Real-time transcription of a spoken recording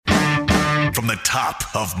From the top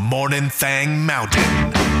of Morning Thang Mountain,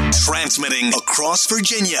 transmitting across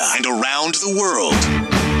Virginia and around the world.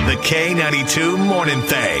 The K92 Morning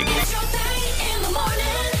Thang.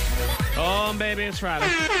 Oh, baby, it's Friday.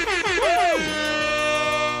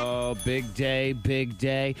 Oh, big day, big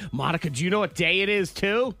day. Monica, do you know what day it is,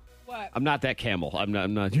 too? What? I'm not that camel. I'm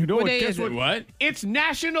not. You know What what? day Guess is it? What? It's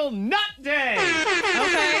National Nut Day.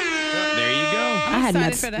 Okay. There you go. I'm I had excited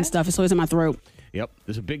nuts for that. and stuff. It's always in my throat. Yep,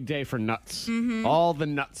 there's a big day for nuts. All the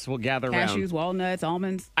nuts will gather around. Cashews, walnuts,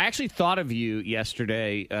 almonds. I actually thought of you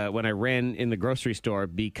yesterday when I ran in the grocery store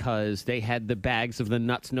because they had the bags of the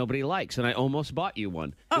nuts nobody likes, and I almost bought you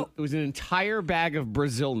one. Oh. It was an entire bag of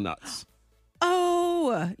Brazil nuts.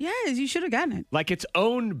 Oh, yes, you should have gotten it. Like its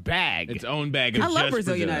own bag. Its own bag of I love just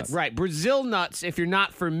Brazilian Brazil nuts. Right. Brazil nuts, if you're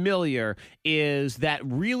not familiar, is that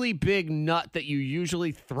really big nut that you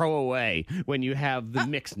usually throw away when you have the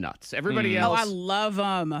mixed nuts. Everybody Oh, else. I love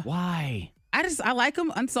them. Why? I like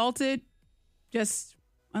them unsalted. Just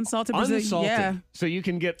unsalted Brazilian. Unsalted. Yeah. So you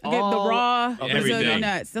can get I get all the raw of everything. Brazilian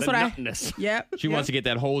nuts. That's the what nutness. Yep. She wants to get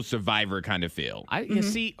that whole Survivor kind of feel. You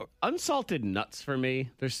see, unsalted nuts for me.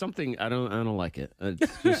 There's something I don't like it.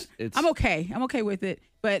 It's just it's. I'm okay. I'm okay with it.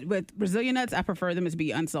 But with Brazilian nuts, I prefer them to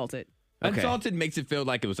be unsalted. Okay. Unsalted makes it feel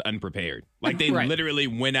like it was unprepared. Like they Right. literally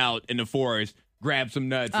went out in the forest, grabbed some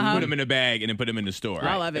nuts, and put them in a bag, and then put them in the store.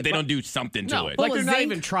 I love it. They don't do something to No, it. like Full they're of not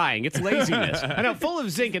zinc. even trying. It's laziness. I know, full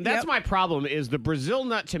of zinc, and that's Yep. my problem. Is the Brazil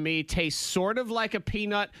nut to me tastes sort of like a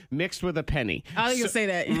peanut mixed with a penny. I was going to say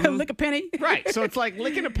that. Lick a penny. Right, so it's like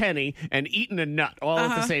licking a penny and eating a nut all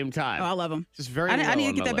at the same time. Oh, I love them. Just very. I low need to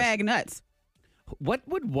on get the that list. bag of nuts. What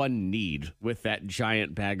would one need with that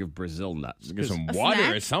giant bag of Brazil nuts? Get some A water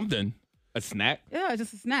snack? or something. A snack? Yeah, it's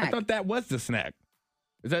just a I snack. thought that was the snack.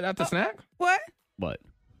 Is that not the snack? What? What?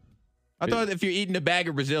 I thought if you're eating a bag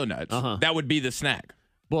of Brazil nuts, that would be the snack.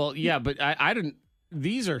 Well, yeah, but I didn't.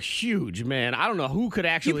 These are huge, man. I don't know who could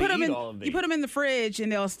You actually put them eat in. all of these. You put them in the fridge, and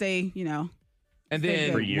they'll stay. And Stay then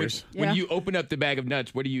good. For when, years. when Yeah. you open up the bag of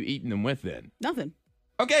nuts, what are you eating them with then? Nothing.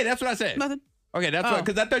 Okay, that's what I said. Nothing. Okay, that's Oh. what,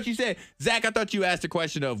 because I thought you said, Zach, I thought you asked the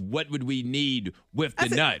question of what would we need with the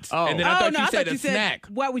said- nuts? Oh. And then I thought no, you I said thought a you snack.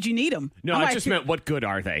 Why would you need them? No, I just meant what good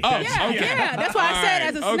are they? Oh, That's- Yeah, okay. yeah. That's why I said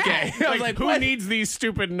as a Okay. snack. I was like, who what? needs these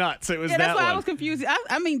stupid nuts? It was Yeah, that that's why one. I was confused.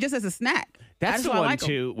 I mean, just as a snack. That's the why I one like 'em.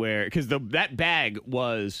 too, where because that bag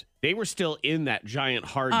was they were still in that giant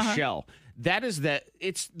hard shell. That is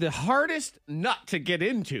it's the hardest nut to get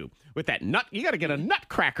into. With that nut, you got to get a nut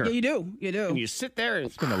cracker. Yeah, you do. You do. And you sit there and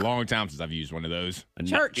It's been a long time since I've used one of those. a nut-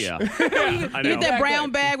 Church. yeah, You I know. get that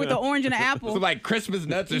brown bag with the orange and the apple. So like Christmas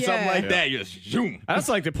nuts or something Yeah. like that. You just zoom. I just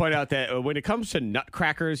like to point out that when it comes to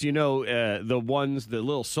nutcrackers, the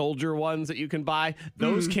little soldier ones that you can buy,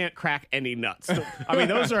 those can't crack any nuts. I mean,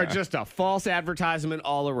 those are just a false advertisement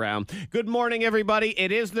all around. Good morning, everybody.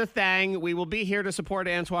 It is the Thang. We will be here to support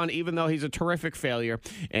Antoine, even though he's a terrific failure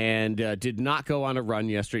and did not go on a run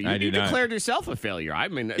yesterday. I You did not. declared yourself a failure. I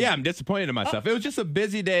mean, Yeah, I'm disappointed in myself. It was just a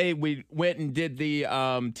busy day. We went and did the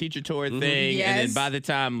teacher tour thing, and then Yes. by the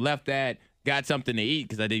time left that, got something to eat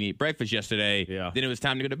because I didn't eat breakfast yesterday. Yeah. Then it was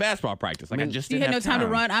time to go to basketball practice. Like I just You didn't had no have time to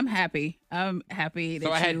run. I'm happy. I'm happy that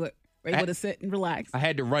So I had- you were able to sit and relax. I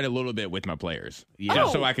had to run a little bit with my players, Yeah.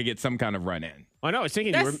 just so Oh. I could get some kind of run in. I know. I was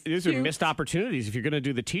thinking That's these are cute. missed opportunities. If you're going to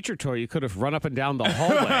do the teacher tour, you could have run up and down the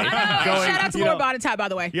hallway. Shout out to you Laura know, Body Type, by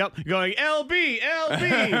the way. Yep, going LB.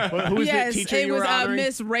 Well, who was Yes, the teacher it you was were honoring?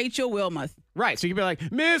 Miss Rachel Wilmoth. Right, so you could be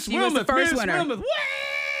like, Miss She was the Wilmoth, first Miss winner. Wilmoth.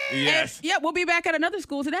 Whee! Yes. Yeah, we'll be back at another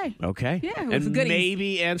school today. Okay. Yeah, it was and goodies.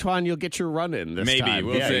 maybe, Antoine, you'll get your run in this Maybe, time.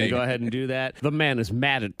 we'll yeah, see. you go ahead and do that. The man is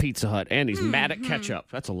mad at Pizza Hut, and he's mad Mm-hmm. at ketchup.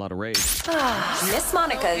 That's a lot of rage. Miss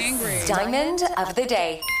Monica's angry. Diamond of the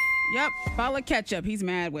Day. Yep, follow ketchup. He's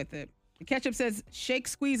mad with it. The ketchup says shake,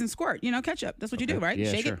 squeeze, and squirt. You know, ketchup. That's what you do, right?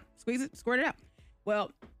 Yeah, shake sure. it, squeeze it, squirt it out.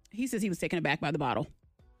 Well, he says he was taken aback by the bottle.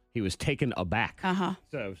 He was taken aback. Uh-huh.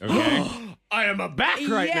 So, Okay. I am aback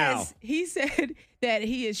right Yes, he said that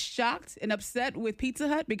he is shocked and upset with Pizza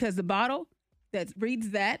Hut because the bottle that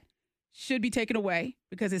reads that should be taken away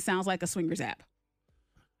because it sounds like a swingers app.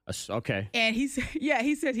 now. Okay. And he said,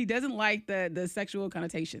 he said he doesn't like the sexual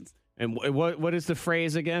connotations. And what is the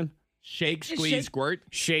phrase again? Shake, squeeze, shake- squirt.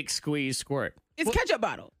 Shake, squeeze, squirt. It's ketchup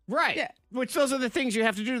bottle. Right. Yeah. Which those are the things you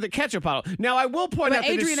have to do to the ketchup bottle. Now, I will point But out that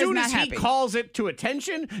Adrian as is soon not as he happy. calls it to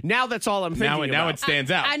attention, now that's all I'm thinking Now about. it stands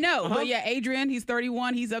out. I know, but yeah, Adrian, he's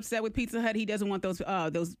 31. He's upset with Pizza Hut. He doesn't want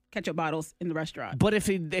those ketchup bottles in the restaurant. But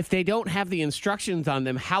if they don't have the instructions on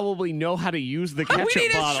them, how will we know how to use the We ketchup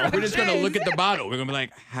need bottle? We're just gonna look at the bottle. We're gonna be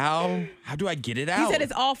like, how do I get it out? He said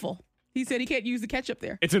it's awful. He said he can't use the ketchup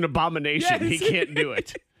there. It's an abomination. Yes. He can't do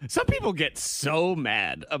it. Some people get so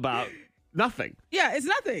mad about nothing. Yeah, it's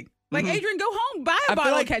nothing. Like, Adrian, go home, buy a I feel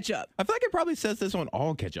bottle like- of ketchup. I feel like it probably says this on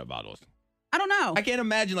all ketchup bottles. I don't know. I can't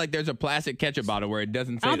imagine like there's a plastic ketchup bottle where it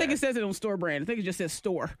doesn't say I don't think that. it says it on store brand. I think it just says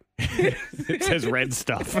store. It says red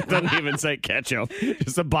stuff. It doesn't even say ketchup.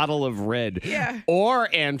 Just a bottle of red. Yeah.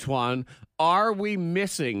 Or, Antoine, are we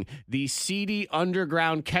missing the seedy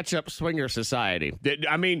underground ketchup swinger society?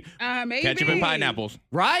 I mean, Maybe. Ketchup and pineapples.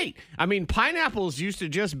 right. I mean, pineapples used to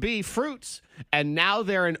just be fruits, and now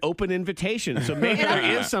they're an open invitation. So maybe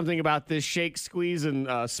there is something about this shake, squeeze, and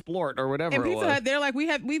splort or whatever And it Pizza was. Hut, they're like,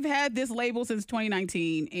 we've had this label since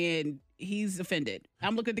 2019, and he's offended.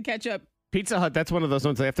 I'm looking at the ketchup. Pizza Hut, that's one of those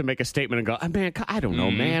ones they have to make a statement and go, man, I don't know,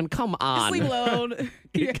 man. Come on. Just leave alone.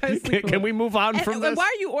 Yeah, just leave Can alone. we move on from And this? why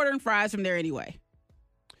are you ordering fries from there anyway?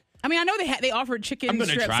 I mean, I know they offered chicken I'm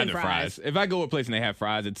gonna strips try and the fries. If I go to a place and they have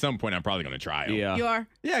fries, at some point I'm probably gonna try them. Yeah. You are?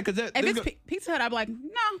 Yeah, because If it's Pizza Hut, I'd be like, no,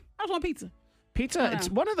 I just want pizza. Pizza, it's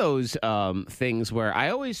one of those things where I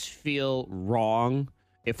always feel wrong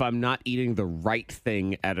if I'm not eating the right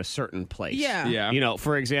thing at a certain place. Yeah. Yeah. You know,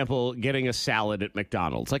 for example, getting a salad at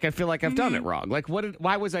McDonald's. Like, I feel like I've done it wrong. Like,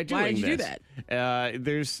 why was I doing Why did you do this?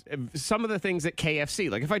 There's some of the things at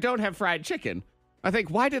KFC. Like, if I don't have fried chicken, I think,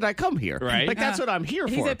 why did I come here? Right. Like, that's what I'm here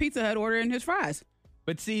He's for. at Pizza Hut ordering his fries.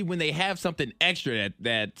 But see, when they have something extra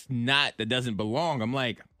that doesn't belong, I'm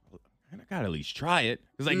like, I gotta at least try it.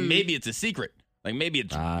 Because like maybe it's a secret. Like maybe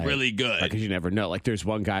it's really good. Because you never know. Like, there's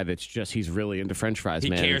one guy that's he's really into French fries, he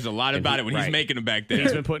man. cares a lot And about it when he's right. making them back there.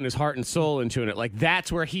 He's been putting his heart and soul into it. Like,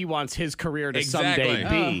 that's where he wants his career to someday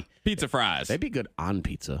be. Pizza fries. They'd be good on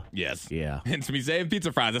pizza. Yes. Yeah. Hence me saying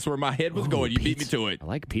pizza fries. That's where my head was going. You beat me to it. I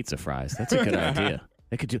like pizza fries. That's a good idea.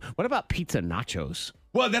 They could do. What about pizza nachos?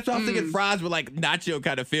 Well, that's what I'm thinking. Fries with like nacho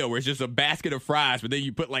kind of feel, where it's just a basket of fries, but then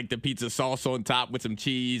you put like the pizza sauce on top with some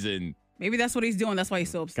cheese and. Maybe that's what he's doing. That's why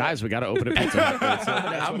he's so upset. Guys, we got to open a Pizza Hut. That's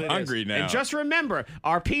I'm what it is. hungry now. And just remember,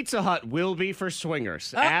 our Pizza Hut will be for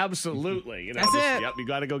swingers. Absolutely. You know, That's it. Yep, you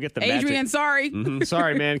got to go get the Adrian, magic. sorry.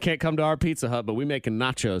 Sorry, man. Can't come to our Pizza Hut, but we making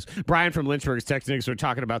nachos. Brian from Lynchburg is texting us. We're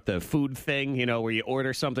talking about the food thing, you know, where you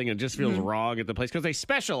order something and it just feels wrong at the place because they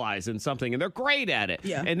specialize in something and they're great at it.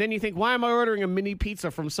 Yeah. And then you think, why am I ordering a mini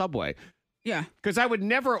pizza from Subway? Yeah. Because I would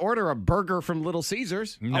never order a burger from Little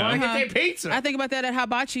Caesars. No. I want to get their pizza. I think about that at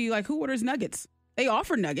Hibachi. Like, who orders nuggets? They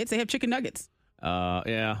offer nuggets. They have chicken nuggets.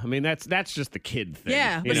 Yeah. I mean, that's just the kid thing.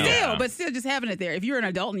 Yeah, you know? but still just having it there. If you're an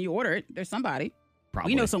adult and you order it, there's somebody.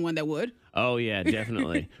 Probably. We know someone that would. Oh, yeah,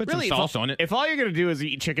 definitely. Put some sauce on it. If all you're going to do is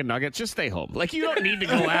eat chicken nuggets, just stay home. Like, you don't need to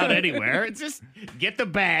go out anywhere. It's just get the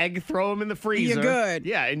bag, throw them in the freezer. You're good.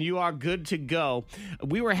 Yeah, and you are good to go.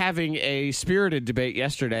 We were having a spirited debate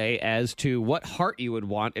yesterday as to what heart you would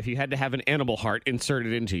want if you had to have an animal heart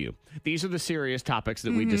inserted into you. These are the serious topics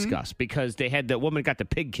that we discussed because the woman got the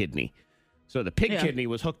pig kidney. So the pig kidney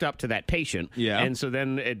was hooked up to that patient. Yeah. And so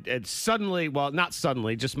then it suddenly, well, not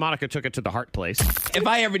suddenly, just Monica took it to the heart place. If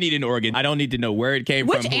I ever need an organ, I don't need to know where it came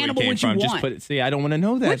Which from, who it animal came would you from. Just want? put it. See, I don't want to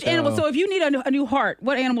know that. Which animal? though. So if you need a new heart,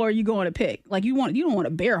 what animal are you going to pick? Like you don't want a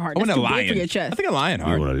bear heart. I want That's a too big lion. for your chest. I think a lion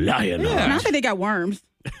heart. a lion And I think they got worms.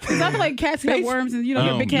 'Cause I feel like cats got worms, and you're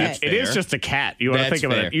a big cat. that's It is fair. just a cat. You want to That's think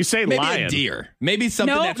about fair. it. You say maybe lion. a deer. Maybe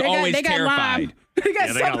something No, that's always they got terrified. lime. They got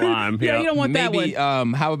Yeah, they got something- lime, Yeah, yeah. you don't want Maybe that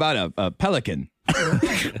one. how about a pelican?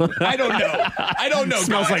 I don't know.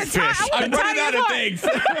 Smells guys. like fish. I'm the running out tiniest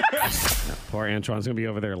of heart. things. Poor Antoine's going to be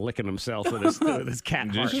over there licking himself with his cat I'm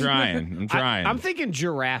heart. just trying. I'm trying. I'm thinking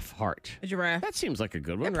giraffe heart. A giraffe. That seems like a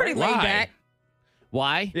good one, They're pretty right? laid Why? back.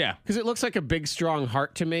 Why? Yeah. Because it looks like a big, strong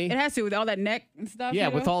heart to me. It has to with all that neck and stuff. Yeah, you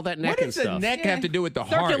know? with all that neck what and does the stuff. neck Yeah. have to do with the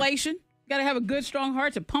heart? Circulation. Got to have a good, strong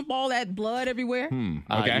heart to pump all that blood everywhere.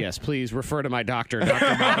 Okay. Yes, please refer to my doctor,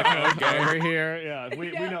 Dr. Monica, over here. Yeah,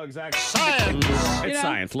 we know exactly. Science. It's You know?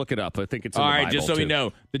 science. Look it up. I think it's in All the right, Bible, just so we too.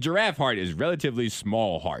 know, the giraffe heart is relatively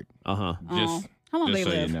small heart. Uh-huh. Just, How long just they so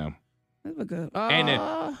live? you know. They look good.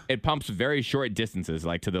 And it pumps very short distances,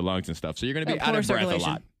 like to the lungs and stuff. So you're going to be Like out poor of breath circulation.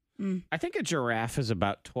 a lot. I think a giraffe is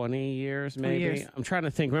about 20 years, maybe. years. I'm trying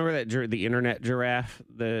to think. Remember that the internet giraffe?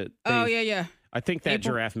 Oh, yeah. I think that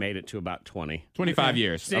April? giraffe made it to about 20. 25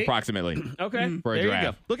 years, See? approximately. Okay. For a there you giraffe.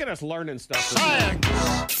 go. Look at us learning stuff. I'm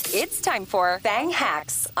It's time for Bang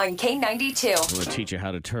Hacks on K92. going to teach you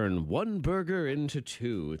how to turn one burger into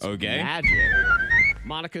two. It's Okay. magic.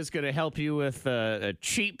 Monica's going to help you with a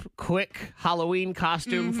cheap, quick Halloween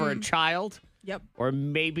costume for a child. Yep. Or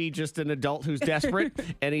maybe just an adult who's desperate.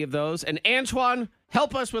 Any of those. And Antoine,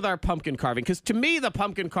 help us with our pumpkin carving. Because to me, the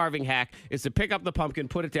pumpkin carving hack is to pick up the pumpkin,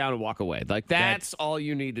 put it down, and walk away. Like, that's all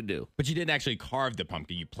you need to do. But you didn't actually carve the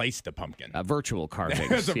pumpkin. You placed the pumpkin. Virtual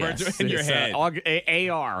carving. It's a virtual in your head.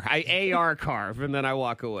 AR. I AR carve, and then I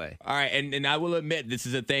walk away. All right, and I will admit, this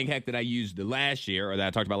is a thing hack that I used last year, or that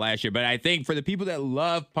I talked about last year. But I think for the people that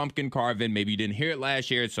love pumpkin carving, maybe you didn't hear it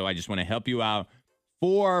last year, so I just want to help you out.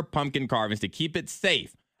 For pumpkin carvings, to keep it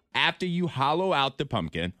safe, after you hollow out the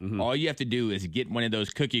pumpkin, all you have to do is get one of those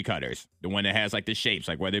cookie cutters, the one that has like the shapes,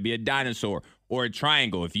 like whether it be a dinosaur or a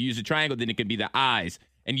triangle. If you use a triangle, then it could be the eyes.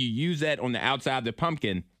 And you use that on the outside of the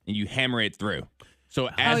pumpkin and you hammer it through. So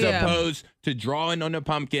as opposed to drawing on the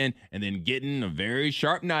pumpkin and then getting a very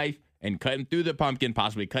sharp knife and cutting through the pumpkin,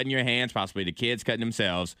 possibly cutting your hands, possibly the kids cutting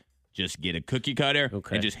themselves, just get a cookie cutter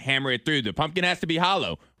and just hammer it through. The pumpkin has to be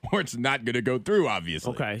hollow or it's not going to go through,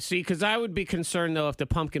 obviously. Okay. See, because I would be concerned, though, if the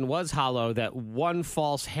pumpkin was hollow, that one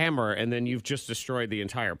false hammer and then you've just destroyed the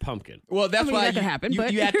entire pumpkin. Well, that's why that could happen,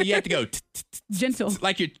 but you have to go gentle.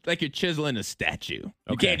 like you're chiseling a statue.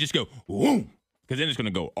 You can't just go, whoom, because then it's going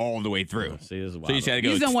to go all the way through. See, this is So you just got to go.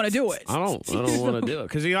 You just don't want to do it. I don't want to do it.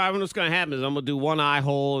 Because, what's going to happen is I'm going to do one eye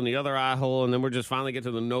hole and the other eye hole, and then we're just finally get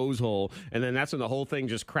to the nose hole, and then that's when the whole thing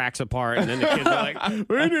just cracks apart, and then the kids are like,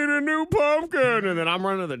 we need a new pumpkin, and then I'm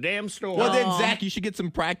running to the damn store. Well, then, Zach, you should get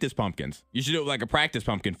some practice pumpkins. You should do like a practice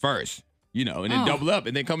pumpkin first. And then double up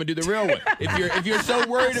and then come and do the real one. If you're so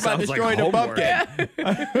worried about Sounds destroying like the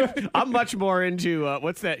pumpkin. I'm much more into,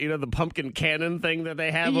 what's that, the pumpkin cannon thing that they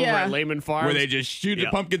have over at Lehman Farms? Where they just shoot the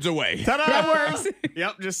pumpkins away. Ta-da! That works.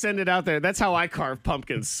 Yep, just send it out there. That's how I carve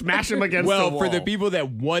pumpkins. Smash them against the wall. For the people that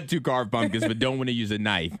want to carve pumpkins but don't want to use a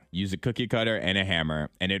knife, use a cookie cutter and a hammer,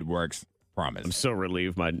 and it works. Promise. I'm so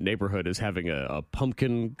relieved my neighborhood is having a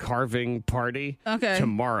pumpkin carving party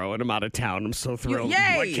tomorrow, and I'm out of town. I'm so thrilled. Yay!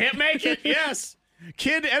 I can't make it. Yes.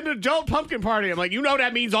 Kid and adult pumpkin party. I'm like,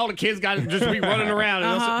 that means all the kids got to just be running around.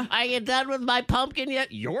 And are you done with my pumpkin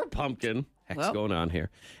yet? Your pumpkin. Heck's going on here.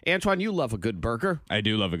 Antoine, you love a good burger. I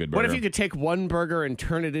do love a good burger. What if you could take one burger and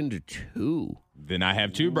turn it into two? Then I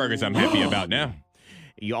have two burgers I'm happy about now.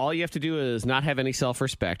 All you have to do is not have any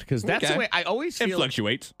self-respect, because that's the way I always feel. It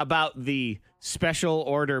fluctuates. About the special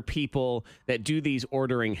order people that do these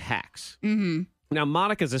ordering hacks. Mm-hmm. Now,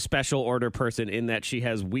 Monica's a special order person in that she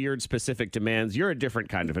has weird specific demands. You're a different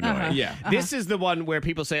kind of annoying. Yeah. This is the one where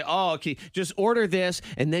people say, okay, just order this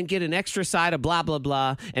and then get an extra side of blah, blah,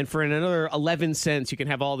 blah. And for another 11 cents, you can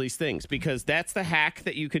have all these things, because that's the hack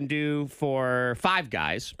that you can do for Five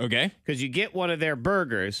Guys. Okay. Because you get one of their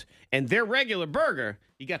burgers, and their regular burger,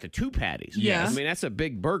 you got the two patties. Yes. I mean, that's a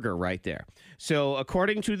big burger right there. So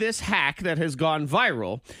according to this hack that has gone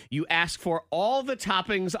viral, you ask for all the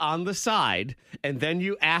toppings on the side, and then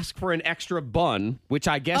you ask for an extra bun, which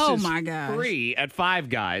I guess is free at Five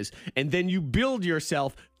Guys, and then you build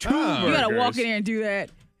yourself two burgers. You got to walk in there and do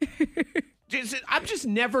that. I'm just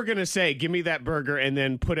never going to say, give me that burger and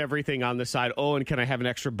then put everything on the side. Oh, and can I have an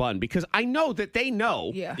extra bun? Because I know that they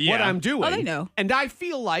know what I'm doing. Oh, they know. And I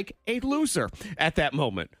feel like a loser at that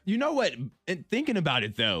moment. You know what? And thinking about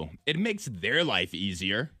it, though, it makes their life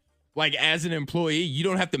easier. Like, as an employee, you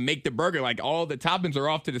don't have to make the burger. Like, all the toppings are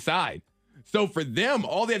off to the side. So for them,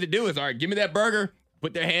 all they have to do is, all right, give me that burger.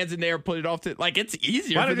 Put their hands in there, put it off to, like, it's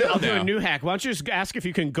easier for them. I'll do a new hack. Why don't you just ask if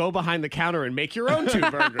you can go behind the counter and make your own two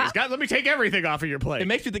burgers? God, let me take everything off of your plate. It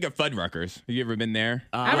makes me think of Fuddruckers. Have you ever been there?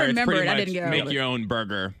 I remember it. I didn't go. Make your own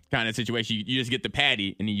burger kind of situation. You just get the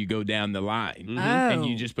patty and then you go down the line and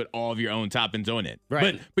you just put all of your own toppings on it.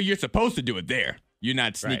 Right. But you're supposed to do it there. You're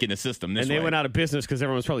not sneaking the system this way. And they went out of business because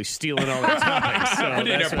everyone was probably stealing all their toppings. So put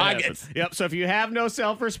it in their pockets. Yep. So if you have no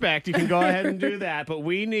self-respect, you can go ahead and do that. But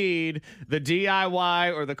we need the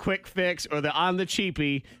DIY or the quick fix or the on the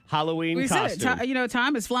cheapy Halloween costume. Said it.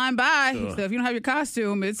 Time is flying by. So if you don't have your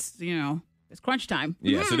costume, it's it's crunch time.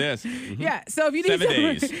 Yes, it is. Yeah. So if you need 7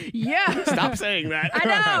 days. Yeah. Stop saying that. I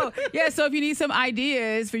know. Yeah. So if you need some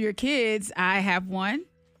ideas for your kids, I have one.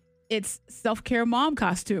 It's self-care mom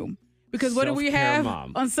costume. Because what do we have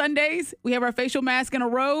on Sundays? We have our facial mask and a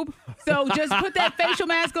robe. So just put that facial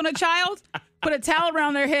mask on a child, put a towel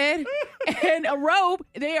around their head, and a robe.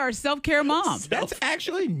 They are self-care moms. That's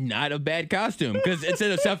actually not a bad costume, because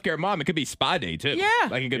instead of self-care mom, it could be spa day, too. Yeah.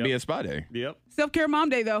 Like, it could be a spa day. Yep. Self-care mom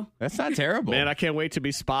day, though. That's not terrible. Man, I can't wait to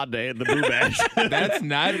be spa day at the Boo Bash. That's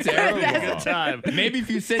not terrible. Good time. Maybe if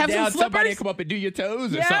you sit Have down, some somebody slippers? come up and do your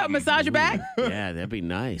toes or Yeah, something. massage your back. Yeah, that'd be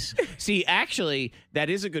nice. See, actually, that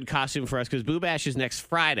is a good costume for us, because Boo Bash is next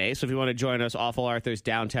Friday. So if you want to join us, Awful Arthur's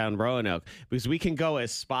Downtown Road. Roanoke because we can go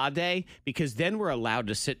as spa day because then we're allowed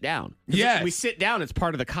to sit down. Yes. If we sit down, it's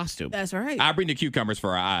part of the costume. That's right. I bring the cucumbers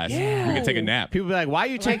for our eyes. Yeah. We can take a nap. People be like, why are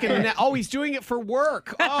you taking a nap? Oh, he's doing it for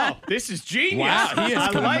work. Oh, this is genius. Wow, he is I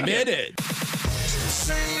like committed. it.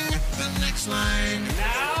 Sing the next line.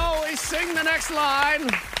 Now we sing the next line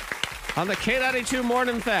on the K92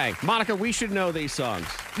 Morning Thing. Monica, we should know these songs.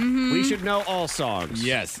 Mm-hmm. We should know all songs.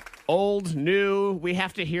 Yes. Old, new, we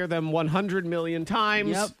have to hear them 100 million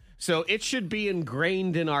times. Yep. So it should be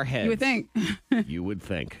ingrained in our heads. You would think. You would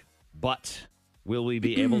think. But will we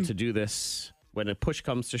be able to do this when a push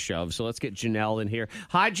comes to shove? So let's get Janelle in here.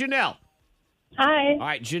 Hi, Janelle. Hi. All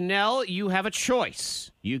right, Janelle, you have a choice.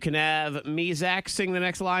 You can have me, Zach, sing the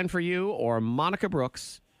next line for you, or Monica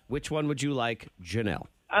Brooks. Which one would you like, Janelle?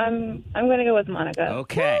 I'm going to go with Monica.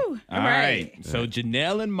 Okay. Woo. All right. So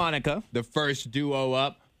Janelle and Monica, the first duo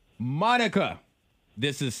up. Monica,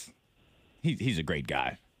 he's a great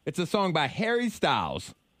guy. It's a song by Harry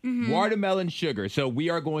Styles, Watermelon Sugar. So we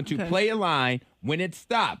are going to play a line. When it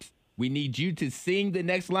stops, we need you to sing the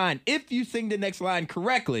next line. If you sing the next line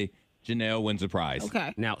correctly, Janelle wins a prize.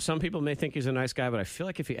 Okay. Now, some people may think he's a nice guy, but I feel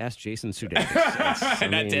like if you ask Jason Sudeikis,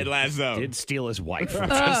 And that Ted Lasso did steal his wife.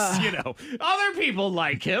 Because, other people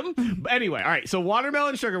like him. But anyway, all right, so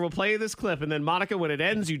Watermelon Sugar, we'll play you this clip, and then, Monica, when it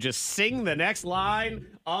ends, you just sing the next line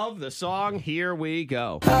of the song. Here we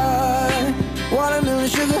go. Watermelon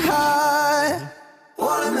sugar high,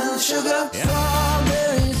 watermelon sugar,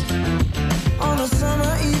 strawberries on a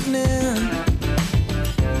summer evening.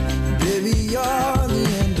 Baby, you're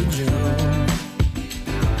the end of June.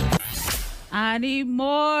 I need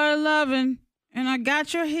more loving, and I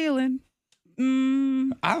got your healing.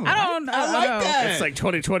 I like that. It's like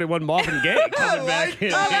 2021 Marvin Gaye coming back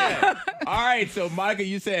in. All right, so Monica,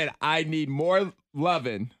 you said I need more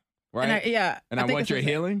loving, right? And I want your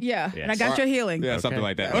healing? Yeah, Yes. and I got your healing. Yeah, something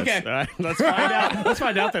like that. Okay. Let's find out. Let's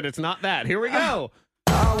find out that it's not that. Here we go.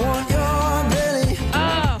 I want your belly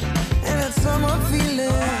and that summer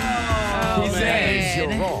feeling. He says, you're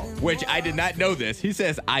wrong. which I did not know this. He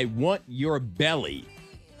says, I want your belly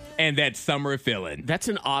and that summer feeling. That's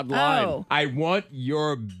an odd line. Oh. I want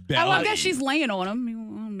your belly. I guess she's laying on him.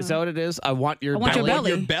 Is that what it is? I want your I want belly. your I want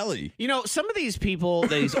your belly. belly. You know, some of these people,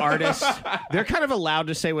 these artists, they're kind of allowed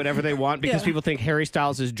to say whatever they want because people think Harry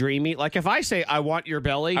Styles is dreamy. Like if I say, I want your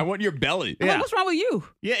belly. I want your belly. I'm like, what's wrong with you?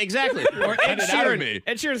 Yeah, exactly. Or Ed it out of Sheeran. me.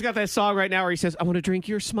 Ed Sheeran's got that song right now where he says, I want to drink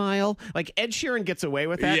your smile. Like Ed Sheeran gets away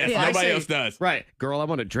with that. Yes, If I nobody say, else does. Right. Girl, I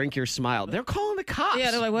want to drink your smile. They're calling the cops. Yeah,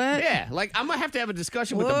 they're like, what? Yeah, like I'm going to have a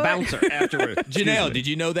discussion with the What? bouncer afterwards. Janelle, did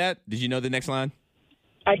you know that? Did you know the next line?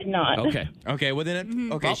 I did not. Okay. Okay, well then,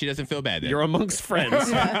 okay, she doesn't feel bad then. You're amongst friends.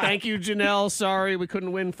 Thank you, Janelle. Sorry we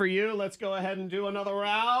couldn't win for you. Let's go ahead and do another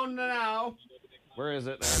round now. Where is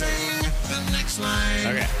it? There it is.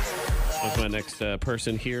 Okay. What's my next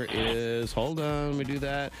person here is, hold on, let me do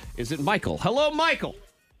that. Is it Michael? Hello, Michael.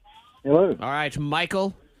 Hello. All right,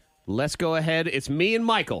 Michael, let's go ahead. It's me and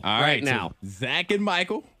Michael All right so now. Zach and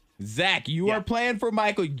Michael. Zach, you are playing for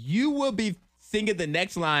Michael. You will be singing the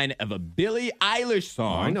next line of a Billie Eilish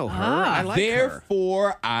song. I know her. I like her.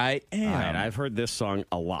 Therefore, I am. All right, I've heard this song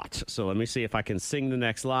a lot. So let me see if I can sing the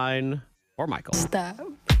next line. Or Michael. Stop.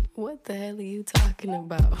 What the hell are you talking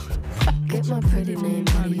about? Get my pretty name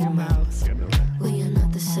out of your mouth. We are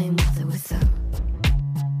not the same with or without.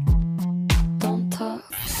 Don't talk.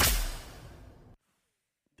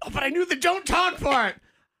 Oh, but I knew the don't talk part.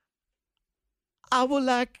 I would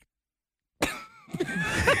like...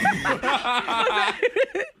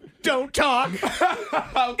 Don't talk.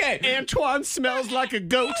 Okay. Antoine smells like a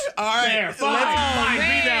goat. All right. There, fine. Be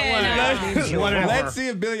that way. Whatever. Let's see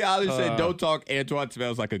if Billie Eilish said, don't talk, Antoine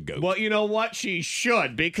smells like a goat. Well, you know what? She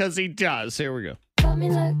should, because he does. Here we go. Got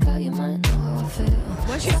me like how you might know how I feel.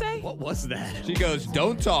 What'd she say? What was that? She goes,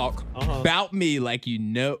 don't talk about me like you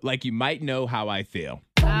might know how I feel.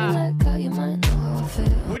 Got me like how you might know how I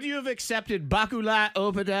feel. Would you have accepted Bakula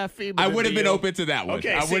Opadafi? I would have been open to that one.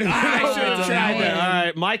 Okay, I see, would I have should have tried that. All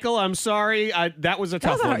right, Michael, I'm sorry. That was a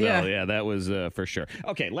tough was one, hard, though. yeah. Yeah, that was for sure.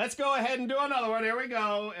 Okay, let's go ahead and do another one. Here we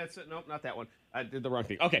go. Nope, not that one. I did the wrong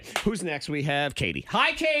thing. Okay, who's next? We have Katie.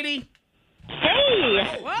 Hi, Katie.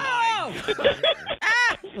 Hey! Whoa!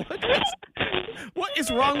 What is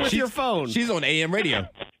wrong with your phone? She's on AM radio.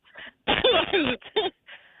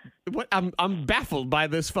 What? I'm baffled by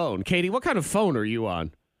this phone. Katie, what kind of phone are you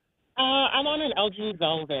on? I'm on an LG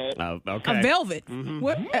Velvet. Okay. A velvet.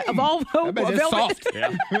 What? A velvet? I bet A it's velvet? soft.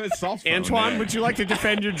 Yeah. It's soft phone, Antoine, man. would you like to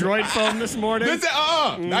defend your Droid phone this morning? Listen,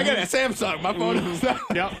 I got a Samsung. My phone is Yep.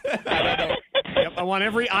 Yep. I want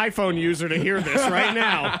every iPhone user to hear this right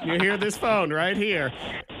now. You hear this phone right here.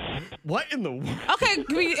 What in the world? Okay,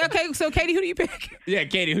 so Katie, who do you pick? Yeah,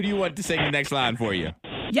 Katie, who do you want to sing the next line for you?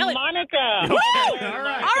 Yell it. Monica. All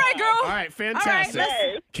right, girl. All right, fantastic. All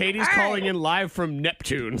right, Katie's calling in live from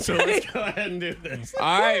Neptune, so let's go ahead and do this.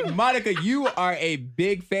 All right, Monica, you are a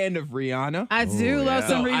big fan of Rihanna. I do love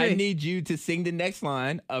some So I Riri. need you to sing the next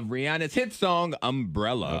line of Rihanna's hit song,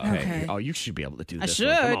 Umbrella. Okay. Oh, you should be able to do I this. should,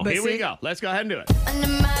 one. Come on, but here see- we go. Let's go ahead and do it. Under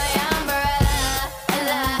my umbrella,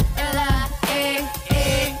 ella, ella,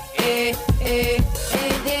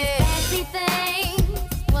 Fancy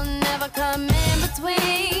things will never come in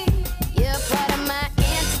between. You're part of my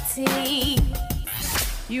entity.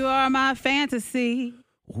 You are my fantasy.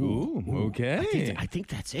 Ooh, okay. I think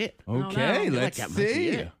that's it. Okay, know. let's that might be see.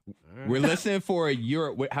 it. We're listening for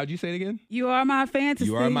how'd you say it again? You are my fantasy.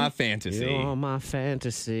 You are my fantasy. You're my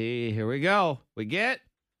fantasy. Here we go. We get.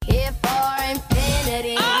 Here for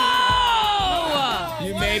infinity.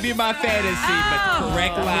 You may be my fantasy, but the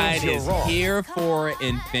correct line is here for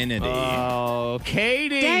infinity. Oh,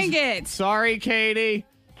 Katie. Dang it. Sorry, Katie.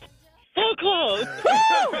 So close. Love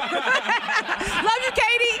you,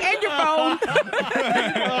 Katie, and your phone.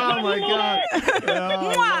 Oh my God. Oh,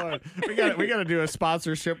 Mwah. Lord. We got to do a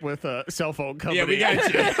sponsorship with a cell phone company. Yeah, we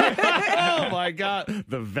got you. Oh my God.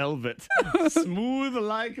 The velvet. Smooth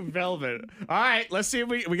like velvet. All right, let's see if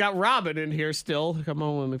we got Robin in here still. Come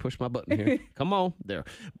on, let me push my button here. Come on. There.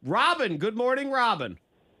 Robin, good morning, Robin.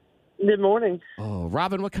 Good morning. Oh,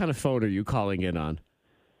 Robin, what kind of phone are you calling in on?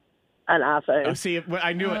 An iPhone. Oh, see,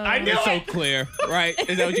 I knew it. I knew It's so it. clear, right?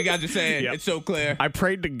 Is that what you guys are saying? Yep. It's so clear. I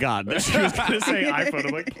prayed to God that she was going to say iPhone.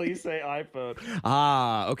 I'm like, please say iPhone.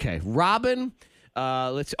 Okay. Robin,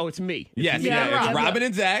 it's me. Yes, Yeah, it's Rob. Robin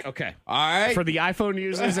and Zach. Okay. All right. For the iPhone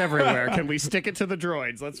users everywhere, can we stick it to the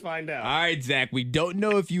droids? Let's find out. All right, Zach, we don't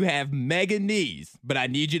know if you have mega knees, but I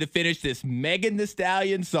need you to finish this Megan Thee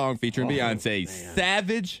Stallion song featuring Beyonce,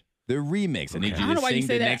 Savage, the remix. I need I you don't know to why you sing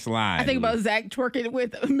say the that. next line. I think about Zach twerking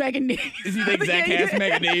with Megan Thee. Does you think Zach has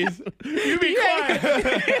mega knees? You be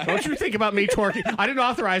quiet. Don't you think about me twerking. I didn't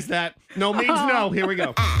authorize that. No means no. Here we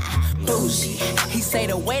go. Bougie. He say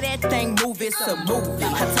the way that thing move, it's a movie.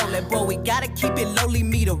 I told that boy we gotta keep it lowly,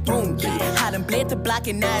 me the room key. I done bled the block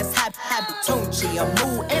and now it's hot, Tunchi. I'm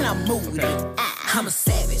mood and I'm moody. I'm a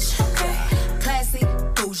savage. Classy,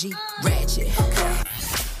 bougie, ratchet.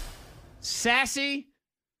 Sassy.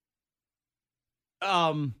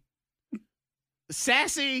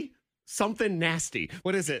 Sassy. Something nasty.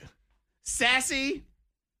 What is it? Sassy.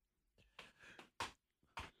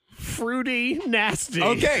 Fruity, nasty.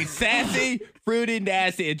 Okay, sassy, fruity,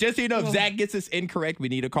 nasty. And just so you know, if Zach gets this incorrect, we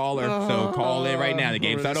need a caller. So call in right now. The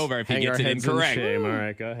game's not over if he Hang gets our it heads in incorrect. shame. All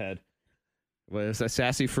right, go ahead. What is that?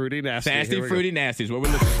 Sassy, fruity, nasty. Sassy, Here we go. fruity, nasty is what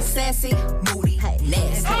we're looking for. Sassy, moody,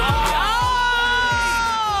 nasty.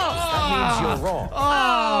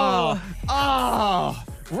 Oh,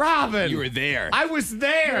 Robin. You were there. I was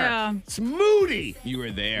there. Yeah. It's moody. You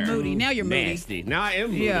were there. Moody. Now you're moody. Nasty. Now I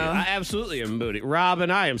am moody. Yeah. I absolutely am moody. Robin,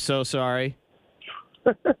 I am so sorry.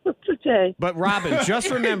 It's okay. But Robin, just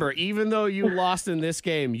remember, even though you lost in this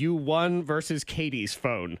game, you won versus Katie's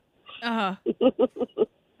phone.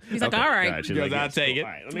 He's like, all right. She's Goes, "I'll "Yes, take cool." it. All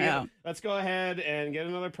right, Yeah. let's go ahead and get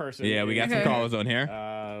another person. Yeah, we got some Okay. callers on here.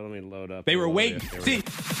 Let me load up. They were There waiting. we go. See,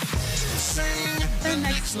 The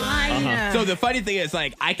next line. so the funny thing is,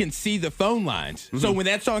 like, I can see the phone lines. So when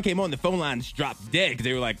that song came on, the phone lines dropped dead because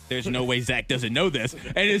they were like, there's no way Zach doesn't know this.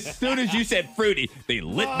 And as soon as you said fruity, they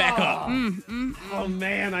lit back up. Oh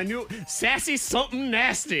man, I knew sassy something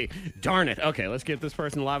nasty. Darn it. Okay, let's get this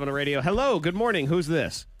person live on the radio. Hello, good morning. Who's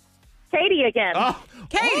this? Katie again. Oh,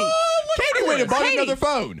 Katie. Katie went and bought Katie. another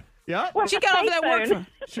phone. yeah, She got off that work phone.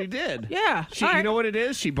 she did. Yeah. She, All you right. know what it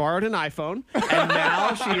is? She borrowed an iPhone, and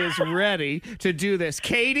now she is ready to do this.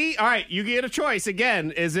 Katie, all right, you get a choice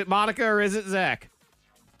again. Is it Monica or is it Zach?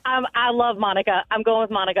 I love Monica. I'm going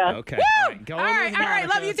with Monica. Okay. Woo! All right, going all right, with all right.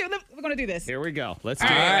 Monica. Love you too. We're going to do this. Here we go. Let's do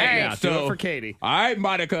All it right, right all now. Do it for Katie. All right,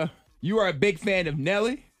 Monica, you are a big fan of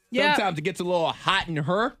Nelly. Yeah. Sometimes it gets a little hot in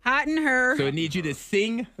her. Hot in her. So I need you to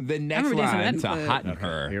sing the next remember dancing line with to that. Hot in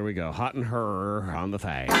Her. Here we go. Hot and her on the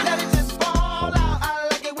thing. Let it just fall out. I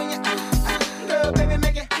like it when you girl, baby,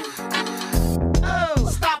 make it. Oh,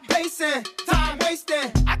 stop pacing, time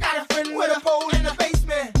wasting. I got a friend with a pole in the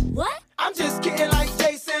basement. What? I'm just kidding like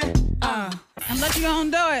Jason. Unless you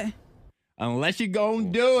don't do it. Unless you're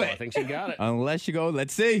going to do I it. think she got it. Unless you go,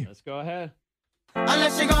 let's see. Let's go ahead.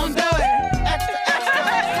 Unless you're gonna do it. Extra, extra.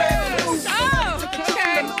 Oh,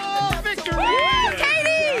 okay. Woo,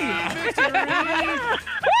 Katie.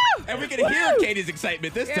 And we can hear Katie's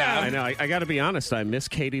excitement this I time. know. I got to be honest. I miss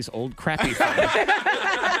Katie's old crappy phone.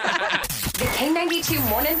 The K92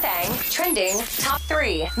 Morning Thang trending top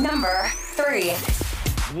 3. Number 3.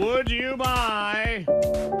 Would you buy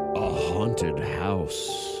a haunted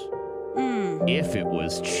house if it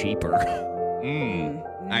was cheaper? No.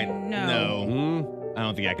 I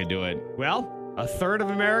don't think I could do it. Well, a third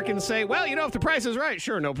of Americans say, well, if the price is right,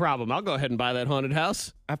 sure, no problem. I'll go ahead and buy that haunted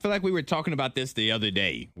house. I feel like we were talking about this the other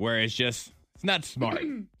day, where it's not smart.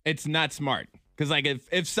 It's not smart. Because, like,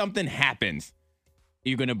 if something happens,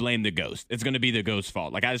 you're going to blame the ghost. It's going to be the ghost's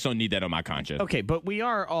fault. Like, I just don't need that on my conscience. Okay, but we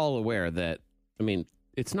are all aware that,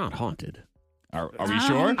 it's not haunted. Are we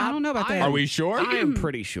sure? I don't know about that. Are we sure? I am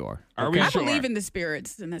pretty sure. Are we I sure? believe in the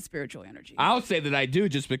spirits and that spiritual energy. I'll say that I do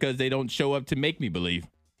just because they don't show up to make me believe.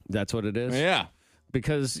 That's what it is? Yeah.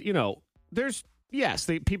 Because,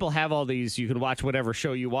 people have all these, you can watch whatever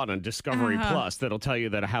show you want on Discovery Plus that'll tell you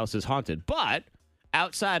that a house is haunted. But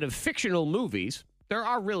outside of fictional movies, there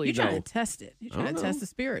are really You're trying to test it. You're trying to test the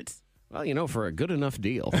spirits. Well, for a good enough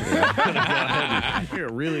deal. You're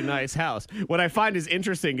a really nice house. What I find is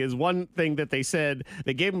interesting is one thing that they said,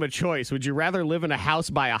 they gave them a choice. Would you rather live in a house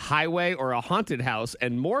by a highway or a haunted house?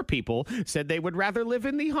 And more people said they would rather live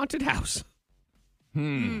in the haunted house.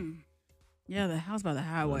 Yeah, the house by the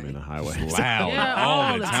highway. In a highway. Loud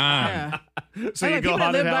all the time. Yeah. So you go people that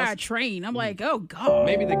haunted live by house? a train. I'm like, oh God.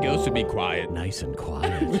 Maybe the ghost would be quiet. Nice and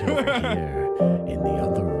quiet over here in the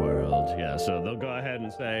other world. Yeah, so they'll go ahead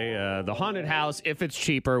and say the haunted house, if it's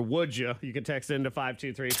cheaper, would you? You can text into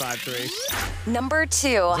 52353. Number 2.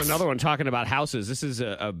 There's another one talking about houses. This is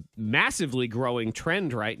a massively growing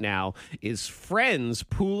trend right now, is friends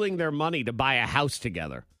pooling their money to buy a house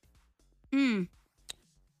together.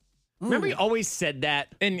 Remember you always said that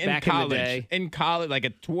in back college. in the day? In college,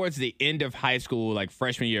 like towards the end of high school, like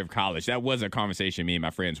freshman year of college, that was a conversation me and my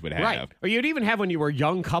friends would have. Right. Or you'd even have when you were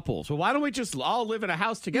young couples. Well, why don't we just all live in a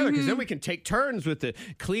house together? Because then we can take turns with the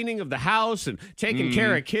cleaning of the house and taking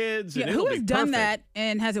care of kids. Yeah, and who it'll has be done perfect. that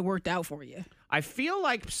and has it worked out for you? I feel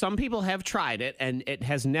like some people have tried it and it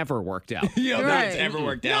has never worked out. You don't Right. think it's ever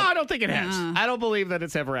worked No, out? I don't think it has. Uh-uh. I don't believe that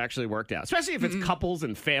it's ever actually worked out. Especially if it's couples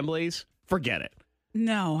and families. Forget it.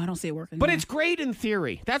 No, I don't see it working. But no. it's great in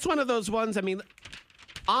theory. That's one of those ones,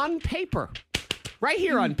 on paper. Right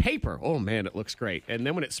here on paper. Oh, man, it looks great. And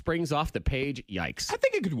then when it springs off the page, yikes. I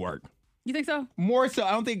think it could work. You think so? More so,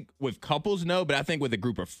 I don't think with couples, no, but I think with a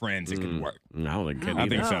group of friends, it could work. I don't think it can I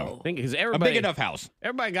either. think so. Because A big enough house.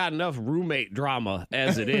 Everybody got enough roommate drama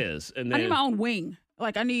as it is. And I then need my own wing.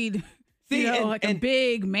 Like I need, See, a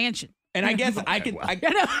big mansion. And I guess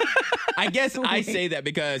I guess I say that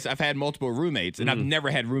because I've had multiple roommates and I've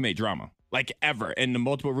never had roommate drama, like ever. And the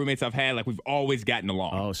multiple roommates I've had, like we've always gotten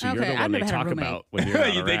along. Oh, so you're Okay, the I've one they never had a talk roommate. about when you're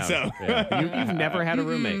not You think around. so? Yeah. You've never had a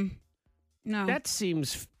roommate. No. That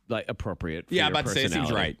seems like appropriate. For Yeah, your I'm about to say it seems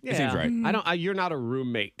personality. right. It seems right. I don't. You're not a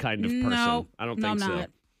roommate kind of person. No, I don't no, think I'm so. not.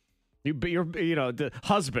 You're the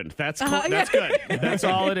husband. That's cool. Yeah. That's good. That's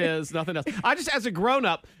all it is. Nothing else. I just, as a grown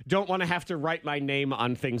up, don't want to have to write my name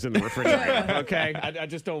on things in the refrigerator. Okay, I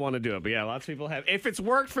just don't want to do it. But yeah, lots of people have. If it's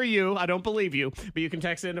worked for you, I don't believe you, but you can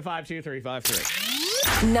text into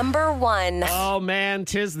 52353. Number 1. Oh man,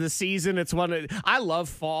 'tis the season. It's I love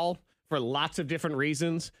fall for lots of different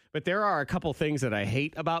reasons, but there are a couple things that I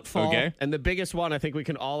hate about fall. Okay. And the biggest one I think we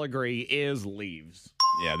can all agree is leaves.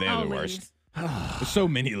 Yeah, they're Oh, the worst. leaves. There's so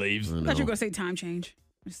many leaves. I thought you were going to say time change.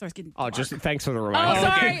 It starts getting Oh, dark. just thanks for the Oh, reminder.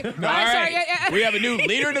 sorry. No, I'm all sorry. right. Yeah. We have a new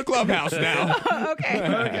leader in the clubhouse now. Okay.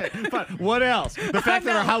 Okay, but what else? The fact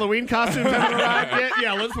that our Halloween costumes haven't arrived yet?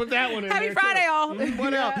 Yeah, let's put that one in Happy there, Friday, too. all.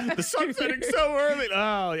 What else? The sun's setting so early.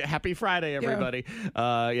 Oh, yeah, happy Friday, everybody.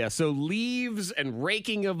 Yeah, so leaves and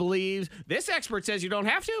raking of leaves. This expert says you don't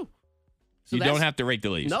have to. So You that's- don't have to rake the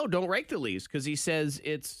leaves. No, don't rake the leaves because he says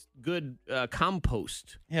it's good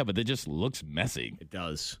compost. Yeah, but it just looks messy. It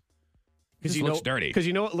does. It just looks dirty. Because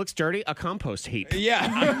you know what looks dirty? A compost heap.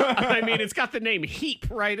 Yeah. I mean, it's got the name heap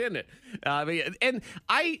right in it. And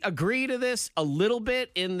I agree to this a little bit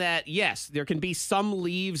in that, yes, there can be some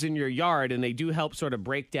leaves in your yard and they do help sort of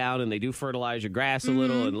break down and they do fertilize your grass a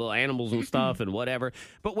little and little animals and stuff and whatever.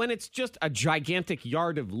 But when it's just a gigantic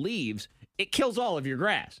yard of leaves, it kills all of your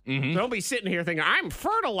grass. So don't be sitting here thinking, I'm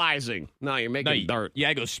fertilizing. No, you're making dirt.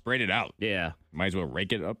 Yeah, go spread it out. Yeah. Might as well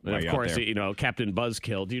rake it up. And while of you're out course, there. Captain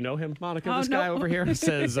Buzzkill. Do you know him, Monica? Oh, This guy no. over here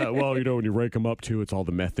says, well, when you rake them up, too, it's all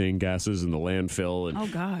the methane gases in the landfill. And, Oh,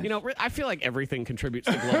 gosh. I feel like everything contributes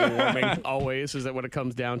to global warming always. Is that what it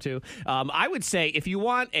comes down to? I would say if you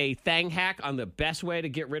want a thang hack on the best way to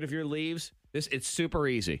get rid of your leaves, it's super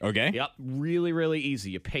easy. Okay. Yep. Really, really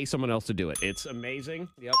easy. You pay someone else to do it. It's amazing.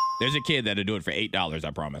 Yep. There's a kid that'll do it for $8,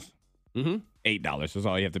 I promise. $8. That's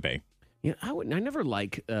all you have to pay. Yeah, I never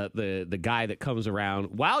like the guy that comes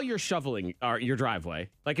around while you're shoveling your driveway.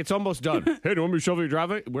 Like it's almost done. Hey, do you want me to shovel your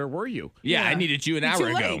driveway? Where were you? Yeah, I needed you an hour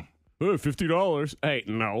ago. $50. Hey,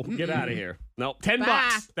 no, get out of here. No,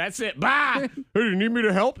 $10. That's it. Bye. Hey, do you need me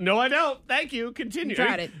to help? No, I don't. Thank you. Continue.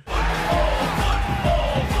 Tried it.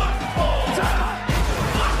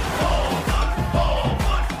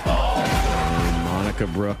 Monica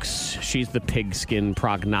Brooks, she's the pigskin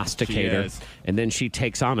prognosticator. She is. And then she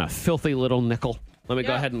takes on a filthy little nickel. Let me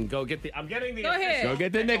go ahead and go get I'm getting the. Go ahead. Go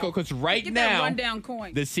get the nickel, because right Get now, that rundown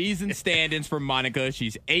coin. the season standings for Monica,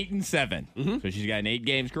 she's 8-7. So she's gotten 8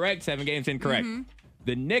 games correct, 7 games incorrect.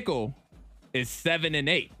 The nickel is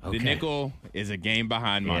 7-8. Okay. The nickel is a game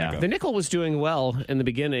behind Monica. Yeah. The nickel was doing well in the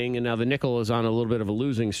beginning, and now the nickel is on a little bit of a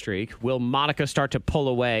losing streak. Will Monica start to pull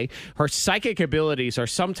away? Her psychic abilities are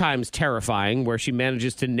sometimes terrifying, where she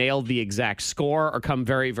manages to nail the exact score or come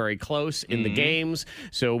very, very close in the games.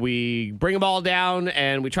 So we bring them all down,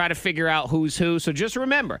 and we try to figure out who's who. So just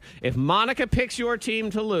remember, if Monica picks your team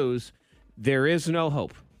to lose, there is no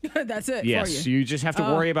hope. That's it Yes, for you. you just have to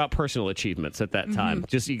worry about personal achievements at that time.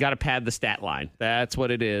 Just you got to pad the stat line. That's what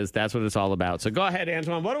it is. That's what it's all about. So go ahead,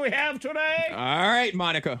 Antoine. What do we have today? All right,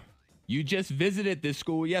 Monica. You just visited this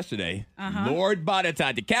school yesterday. Lord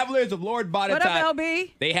Botetourt. The Cavaliers of Lord Botetourt. What up,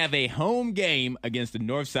 LB? They have a home game against the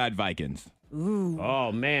Northside Vikings.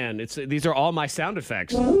 Oh man, these are all my sound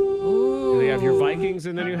effects. You have your Vikings,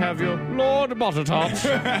 and then you have your Lord Botetourt.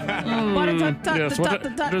 Yes,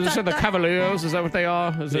 does it say the Cavaliers? Is that what they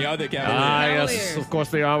are? They are the Cavaliers. Ah, yes, Cavaliers. of course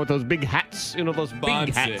they are, with those big hats. You know, those big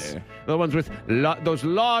Bonce. hats. The ones with those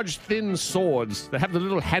large, thin swords that have the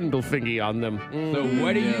little handle thingy on them. So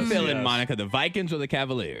what are you feeling, yes. Monica? The Vikings or the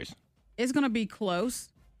Cavaliers? It's going to be close.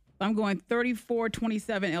 I'm going 34-27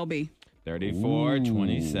 LB.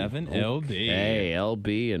 34-27 LB. Hey,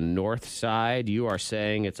 LB and Northside, you are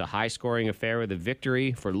saying it's a high-scoring affair with a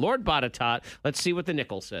victory for Lord Botetourt. Let's see what the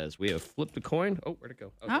nickel says. We have flipped the coin. Oh, where'd it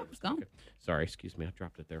go? Oh, it's gone. Okay. Sorry, excuse me. I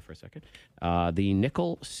dropped it there for a second. The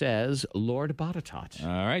nickel says Lord Botetourt.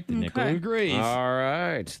 All right, the nickel agrees. All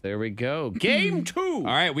right, there we go. Game 2. All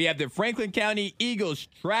right, we have the Franklin County Eagles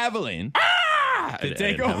traveling to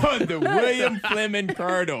take didn't have on the William Fleming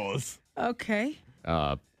Colonels. Okay.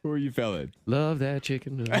 Who are you feeling? Love that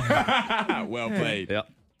chicken. Well played. Yep.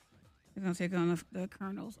 They're going to take on the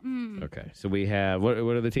Colonels. Okay, so we have, what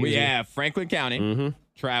are the teams? We here? have Franklin County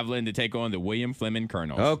traveling to take on the William Fleming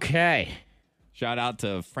Colonels. Okay. Shout out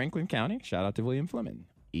to Franklin County. Shout out to William Fleming.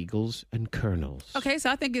 Eagles and Colonels. Okay, so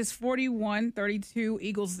I think it's 41-32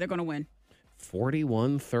 Eagles. They're going to win.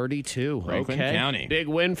 41-32. Franklin County. Big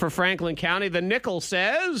win for Franklin County. The nickel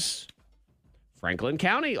says Franklin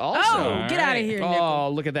County also. Oh, get out of here, Nickel. Oh,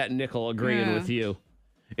 look at that nickel agreeing Yeah. with you.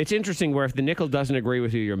 It's interesting where if the nickel doesn't agree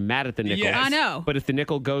with you, you're mad at the nickel. Yes. I know. But if the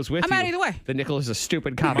nickel goes with I'm you, mad either way. the nickel is a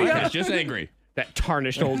stupid copy. Monica's just angry. That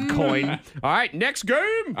tarnished old coin. All right, next game.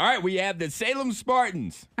 All right, we have the Salem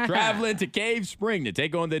Spartans traveling to Cave Spring to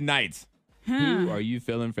take on the Knights. Who are you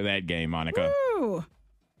feeling for that game, Monica? Ooh.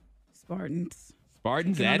 Spartans.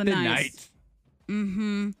 Spartans Taking on at the the Knights.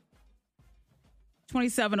 Knights.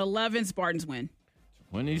 27-11. Spartans win.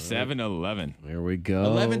 27-11. There we go.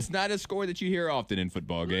 11's not a score that you hear often in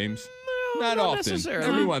football games. Not often. necessarily.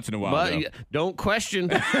 Every once in a while, But though. don't question.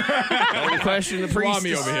 Don't question the priest.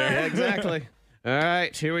 Swami over here. Yeah, exactly. All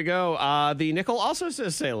right, here we go. The nickel also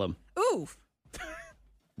says Salem. Ooh.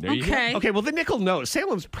 There you go. Okay. Okay, well, the nickel knows.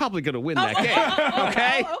 Salem's probably going to win that game.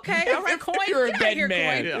 Okay? Okay. All right, coin. If you're a Get out of here, betting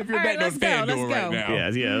man, coin. if you're All right, betting on let's go, FanDuel let's right go. now.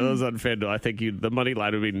 Yeah, those on FanDuel. I think the money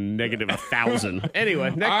line would be negative 1,000. Anyway,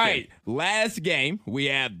 next All game. right, last game, we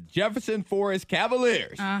have Jefferson Forest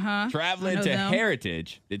Cavaliers traveling I know to them.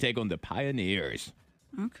 Heritage to take on the Pioneers.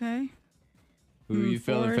 Okay. Who are you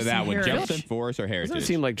feeling for Forest that and one? Heritage. Jefferson Forest or Heritage? Doesn't it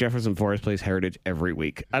seem like Jefferson Forest plays Heritage every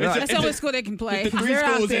week? I don't know. That's the only school they can play. the three They're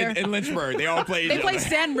out schools there. in Lynchburg, they all play each They play other.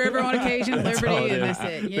 Stanton River on occasion, That's all Liberty, it and is.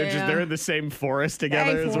 that's it. Yeah. They're in the same forest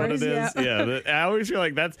together Same is what it forest, is. yeah. I always feel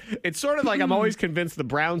like it's sort of like I'm always convinced the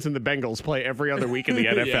Browns and the Bengals play every other week in the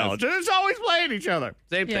NFL. Yes. Just always playing each other.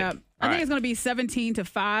 Same Yeah. thing. I All think it's going to be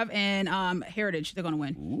 17-5, and Heritage, they're going to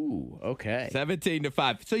win. Ooh, okay.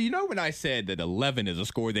 17-5. So you know when I said that 11 is a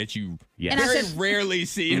score that you Yes. And I very said- rarely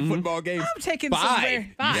see in football games? I'm taking some 5. rare-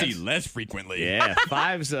 You five. see less frequently. Yeah,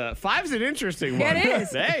 five's an interesting one. Yeah, it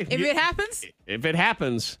is. Hey, If it happens, if it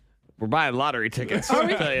happens, we're buying lottery tickets. I'll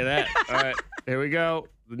tell you that. All right, here we go.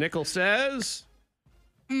 The nickel says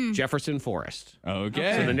Jefferson Forest.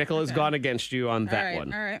 Okay. So the nickel has gone against you on that all right,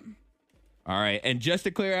 one. all right. All right. And just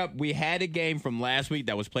to clear up, we had a game from last week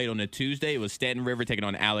that was played on a Tuesday. It was Staten River taking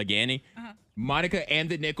on Allegheny. Monica and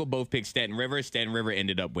the Nickel both picked Staten River. Staten River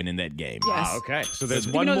ended up winning that game. Yes. Okay. So there's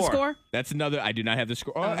Do one you know more. the score? That's another. I do not have the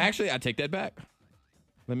score. Oh, actually, I take that back.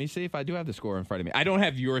 Let me see if I do have the score in front of me. I don't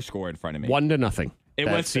have your score in front of me. 1-0. It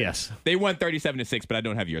was yes. They won 37-6, but I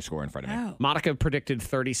don't have your score in front of me. Oh. Monica predicted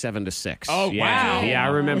 37-6. Oh, yeah. wow. Yeah, I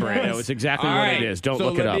remember it. It was exactly All what right. it is. Don't so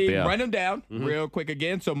look it let up. me Yeah. run them down real quick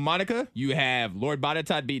again. So, Monica, you have Lord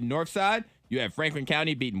Botetourt beating Northside. You have Franklin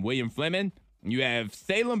County beating William Fleming. You have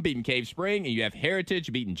Salem beating Cave Spring. And you have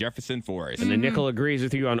Heritage beating Jefferson Forest. And the Nickel agrees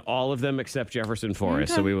with you on all of them except Jefferson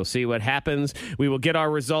Forest. So we will see what happens. We will get our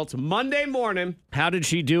results Monday morning. How did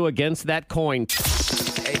she do against that coin?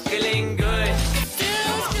 Hey, feeling good.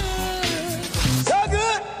 So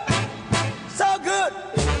good. So good.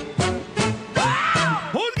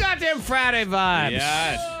 Who's got them Friday vibes?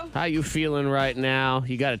 Yes. How you feeling right now?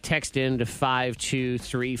 You got to text in to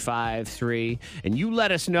 52353, and you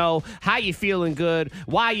let us know how you feeling good,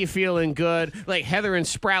 why you feeling good. Like Heather in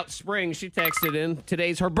Sprout Springs, she texted in.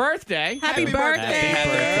 Today's her birthday. Happy birthday.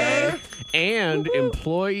 Happy birthday. And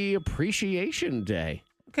Employee Appreciation Day.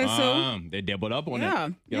 Okay, so They doubled up on Yeah,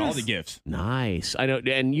 it. Get all the gifts. Nice. I know,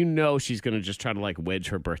 and you know she's going to just try to like wedge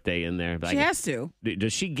her birthday in there. she has to.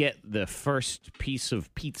 Does she get the first piece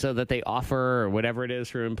of pizza that they offer or whatever it is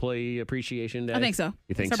for Employee Appreciation Day? I think so.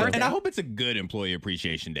 You think It's her so? birthday. And I hope it's a good Employee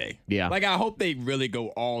Appreciation Day. Yeah. Like, I hope they really go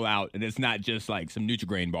all out and it's not just like some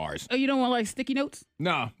Nutri-Grain bars. Oh, you don't want like sticky notes?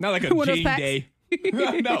 No, not like a One of those Gene packs? Day.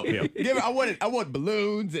 No. I want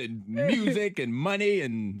balloons and music and money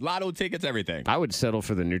and lotto tickets, everything. I would settle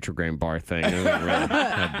for the Nutri-Grain bar thing. I wouldn't really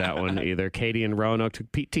have that one either. Katie and Roanoke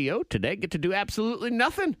took PTO today. Get to do absolutely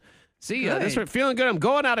nothing. See ya. That's what feeling good. I'm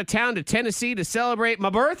going out of town to Tennessee to celebrate my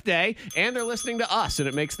birthday, and they're listening to us, and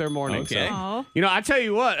it makes their morning. Okay. So, you know, I tell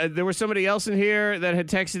you what, there was somebody else in here that had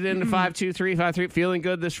texted in to 52353, feeling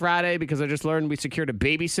good this Friday because I just learned we secured a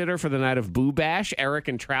babysitter for the night of Boo Bash, Eric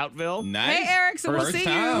in Troutville. Nice. Hey, Eric, so we'll First see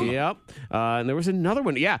time. you. Yep. And there was another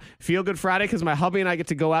one. Yeah. Feel Good Friday because my hubby and I get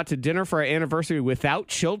to go out to dinner for our anniversary without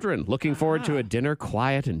children. Looking forward to a dinner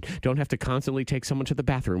quiet and don't have to constantly take someone to the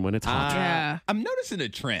bathroom when it's hot. Yeah. I'm noticing a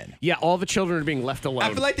trend. Yeah, all the children are being left alone.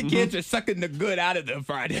 I feel like the kids are sucking the good out of them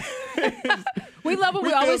Friday. We love them. we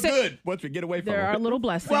We always feel say good once we get away from there are them. little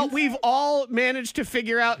blessings. Well, we've all managed to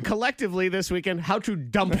figure out collectively this weekend how to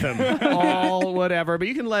dump them. All whatever. But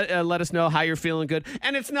you can let us know how you're feeling good.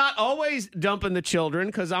 And it's not always dumping the children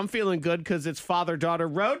because I'm feeling good because it's father-daughter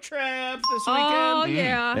road trip this weekend. Oh,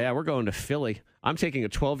 yeah. Yeah, we're going to Philly. I'm taking a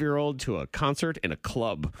 12-year-old to a concert in a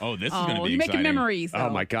club. Oh, this is going to be you're exciting. making memories. Oh, though.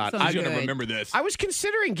 my God. So I'm going to good. remember this. I was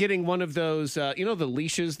considering getting one of those, the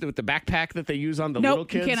leashes with the backpack that they use on the Nope,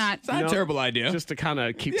 little you kids. cannot. It's not a terrible idea. Just to kind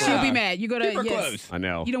of keep She'll them. be mad. You go to Keep her yes. close. I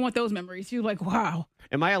know. You don't want those memories. You're like, wow.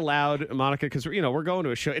 Am I allowed, Monica? Because we're going to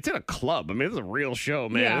a show. It's in a club. I mean, it's a real show,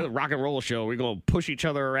 man. Yeah. It's a rock and roll show. We're going to push each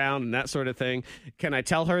other around and that sort of thing. Can I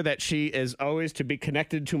tell her that she is always to be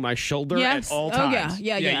connected to my shoulder Yes. at all Oh, times?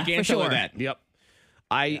 yeah. you can't for tell sure. her that. Yep.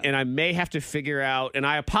 And I may have to figure out, and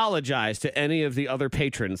I apologize to any of the other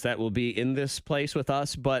patrons that will be in this place with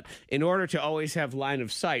us, but in order to always have line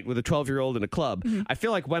of sight with a 12-year-old in a club, I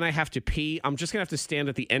feel like when I have to pee, I'm just going to have to stand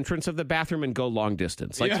at the entrance of the bathroom and go long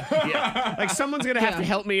distance. Like, like someone's going to have to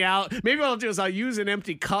help me out. Maybe what I'll do is I'll use an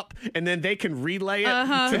empty cup, and then they can relay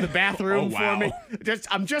it to the bathroom for me.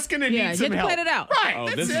 I'm just going to need some you have to help. plan it out. Right. Oh,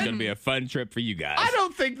 that's this is it. going to be a fun trip for you guys. I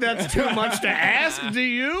don't think that's too much to ask, do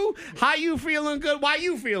you? How you feeling good? Why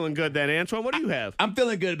you feeling good then, Antoine? What do you have? I'm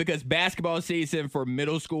feeling good because basketball season for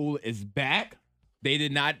middle school is back. They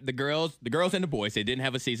did not, the girls and the boys, they didn't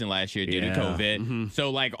have a season last year due to COVID. So,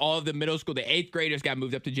 like, all of the middle school, the 8th graders got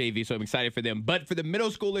moved up to JV, so I'm excited for them. But for the middle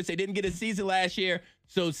schoolers, they didn't get a season last year,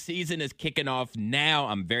 so season is kicking off now.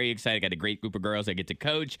 I'm very excited. Got a great group of girls I get to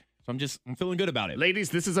coach. So I'm feeling good about it.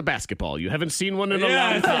 Ladies, this is a basketball. You haven't seen one in a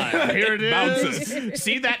long time. Here it is.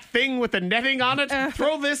 See that thing with the netting on it?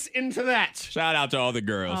 Throw this into that. Shout out to all the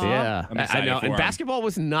girls. Yeah, I'm I excited know. for And 'em. basketball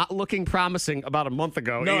was not looking promising about a month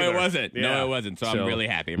ago. No, either. it wasn't. Yeah. No, it wasn't. So I'm really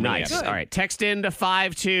happy. I'm really Nice. happy. All right. Text in to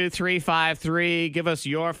 52353. Give us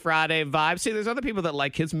your Friday vibe. See, there's other people that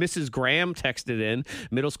like his. Mrs. Graham texted in.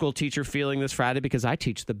 Middle school teacher feeling this Friday because I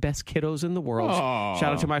teach the best kiddos in the world. Aw.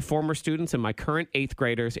 Shout out to my former students and my current 8th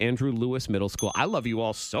graders, Andrew Lewis Middle School. I love you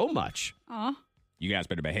all so much. Aw. You guys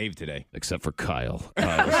better behave today. Except for Kyle.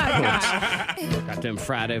 Got them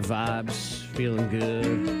Friday vibes, feeling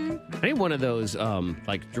good. I need one of those,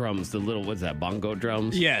 like drums, the little, what's that, bongo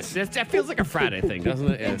drums? Yes. That feels like a Friday thing,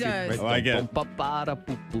 doesn't it? It does. I like it.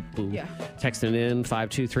 Yeah. Texting in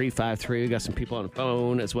 52353. We got some people on the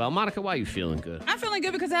phone as well. Monica, why are you feeling good? I'm feeling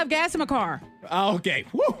good because I have gas in my car. Okay.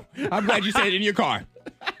 Woo. I'm glad you said it in your car.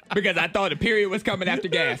 Because I thought the period was coming after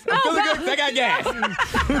gas. I'm feeling good because I got gas.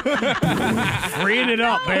 Freeing it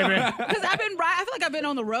up, baby. Because I feel like I've been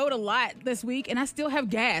on the road a lot this week, and I still have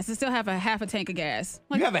gas. I still have a half a tank of gas.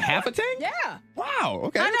 You have a half a tank? Yeah. Wow.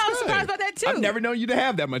 Okay. I know. that's I'm good. surprised about that, too. I've never known you to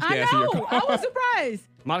have that much gas I in your know. car. I was surprised.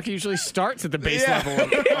 Monica usually starts at the base level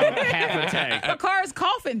of half a tank. My car is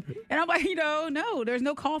coughing. And I'm like, no, there's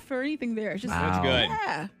no cough or anything there. It's just, That's good.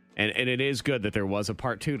 Yeah. And it is good that there was a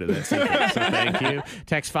part 2 to this. So thank you.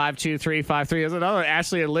 Text 52353. There's another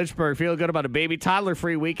Ashley in Lynchburg. Feel good about a baby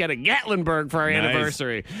toddler-free weekend at Gatlinburg for our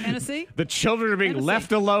anniversary. Tennessee? The children are being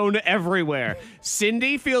left alone everywhere.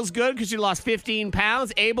 Cindy feels good because she lost 15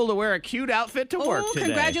 pounds, able to wear a cute outfit to work today.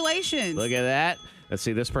 Congratulations. Look at that. Let's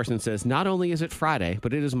see. This person says, not only is it Friday,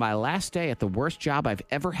 but it is my last day at the worst job I've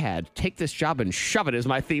ever had. Take this job and shove it as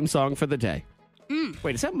my theme song for the day.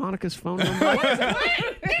 Wait, is that Monica's phone number? What is it?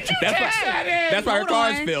 Did you text that in? That's why her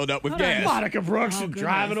car's filled up with gas. Monica Brooks is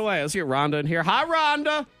driving away. Let's get Rhonda in here. Hi,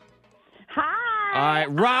 Rhonda. Hi. All right,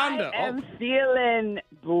 Rhonda. I am feeling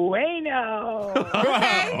bueno.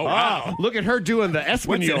 Okay. Oh, wow. Look at her doing the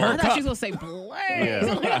Espanol. I thought she was going to say Blaze.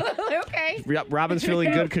 Okay. Robin's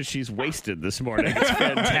feeling good because she's wasted this morning. It's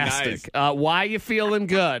fantastic. Nice. Why are you feeling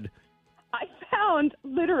good? I found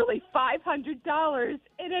literally $500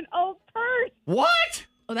 in an old purse. What?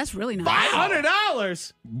 Oh, that's really nice.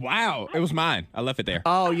 $500? Wow. It was mine. I left it there.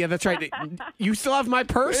 Oh, yeah, that's right. You still have my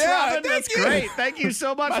purse, Yeah, Robin? thank That's you. great. Thank you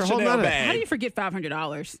so much My for holding Chanel on to bag. How do you forget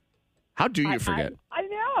 $500? How do you forget? I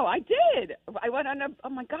know, I did. I went on oh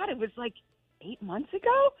my God, it was like 8 months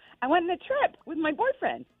ago. I went on a trip with my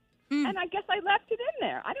boyfriend. And I guess I left it in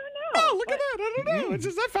there. I don't know. Oh, look at that. I don't know. It's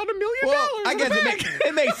just I found $1 million. Well, I in guess the bag.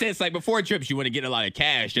 it makes sense. Like before trips, you want to get a lot of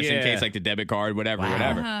cash just in Yeah. case, like the debit card, whatever.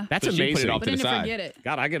 That's So she put amazing. it off But to then the to side. forget it.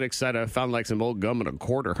 God, I get excited. I found like some old gum and a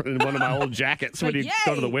quarter in one of my old jackets when Like, you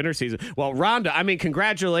go to the yay. winter season. Well, Rhonda, I mean,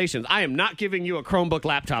 congratulations. I am not giving you a Chromebook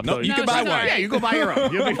laptop. No, though. you can No, buy she's one. all right. Yeah, you go buy your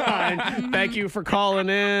own. You'll be fine. Thank you for calling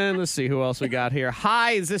in. Let's see who else we got here.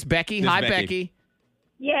 Hi, is this Becky? This is Hi, Becky. Becky.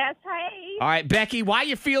 Yes, hey. All right, Becky, why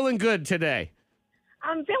you feeling good today?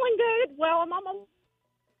 I'm feeling good. Well, I'm on my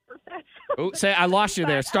Oh, say I lost you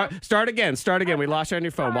there. Start again. Start again. We lost you on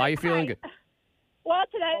your phone. Why are you feeling good? Well,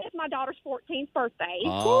 today is my daughter's 14th birthday.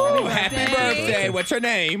 Oh, happy birthday. What's her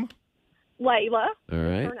name? Layla. All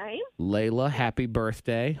right. Her name. Layla, happy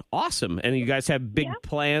birthday. Awesome. And you guys have big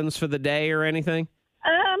plans for the day or anything?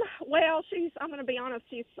 Well, I'm going to be honest,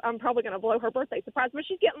 I'm probably going to blow her birthday surprise, but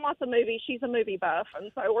she's getting lots of movies. She's a movie buff, and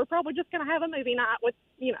so we're probably just going to have a movie night with,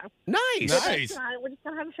 Nice. We're just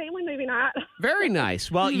going to have a family movie night. Very nice.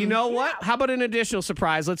 Well, you know what? How about an additional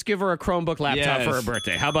surprise? Let's give her a Chromebook laptop Yes. for her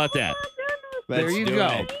birthday. How about that? There Let's you do go.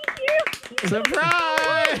 it.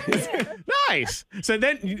 Surprise! Nice. So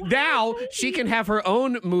then now she can have her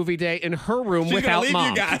own movie day in her room She's without gonna leave mom.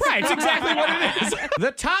 you guys. Right, it's exactly what it is.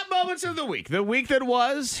 The top moments of the week that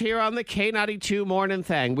was here on the K92 Morning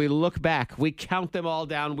Thing. We look back, we count them all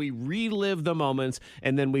down, we relive the moments,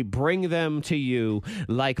 and then we bring them to you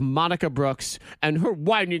like Monica Brooks and her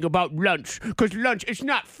whining about lunch, because lunch is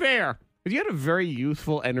not fair. You had a very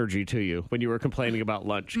youthful energy to you when you were complaining about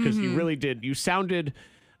lunch, because you really did. You sounded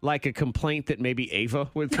like a complaint that maybe Ava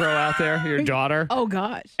would throw out there, your daughter. Oh,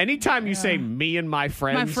 gosh. Anytime you say me and my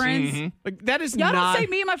friends. My friends. Like that is Y'all not. don't say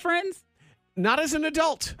me and my friends? Not as an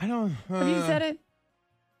adult. I don't. Have you said it?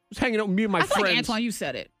 Just hanging out with me and my I feel friends. like, Antoine, you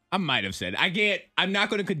said it. I might have said it. I'm not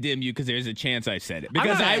going to condemn you because there's a chance I said it. I'm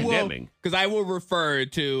Because not I will. condemning. Because I will refer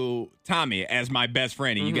to Tommy as my best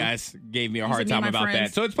friend, and you guys gave me a hard said me and time my about friends.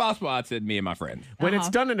 that. So it's possible I said me and my friend. When it's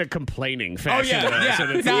done in a complaining Oh fashion. yeah, so yeah.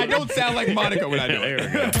 that's- Nah, I don't sound like Monica when I do There we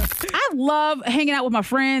it. go. I love hanging out with my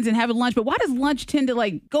friends and having lunch, but why does lunch tend to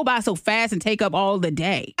like go by so fast and take up all the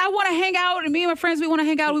day? I want to hang out, and me and my friends, we want to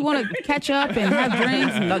hang out. We want to catch up and have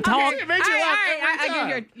drinks and talk. It makes you laugh every I time.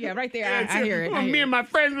 give you right there. I hear it. I Well, hear me it. and my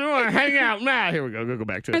friends, we want to hang out now. Here we go. Go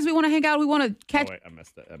back to it. Friends, we want to hang out. We want to catch. Oh, wait, I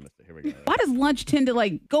missed it. Here we go. Why does lunch tend to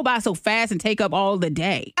like go by so fast and take up all the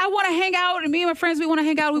day? I want to hang out, and me and my friends, we want to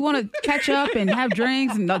hang out. We want to catch up and have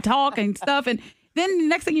drinks and talk and stuff. And Then the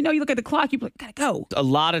next thing you know, you look at the clock, you're like, gotta go. A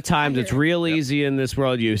lot of times it's real easy in this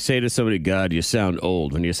world. You say to somebody, God, you sound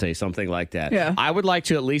old when you say something like that. Yeah. I would like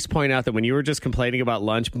to at least point out that when you were just complaining about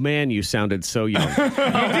lunch, man, you sounded so young. You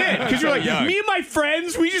did. Because you're like, me and my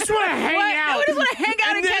friends, we just want to hang out. We just want to hang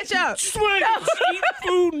out and catch up. Just want to eat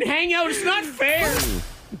food and hang out. It's not fair.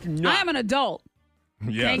 I am an adult.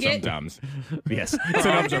 Yeah, sometimes. Yes.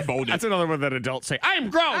 Arms are folded. That's another one that adults say. I'm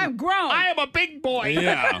grown. I'm grown. I am a big boy.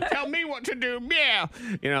 Yeah. Tell me what to do. Yeah.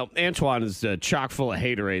 You know, Antoine is chock full of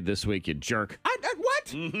haterade this week, you jerk. What?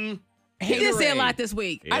 Mm-hmm. He did say a lot this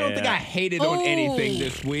week. I don't think I hated on anything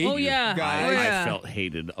this week. Oh, yeah. Guys. I felt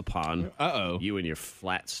hated upon. Uh-oh. You and your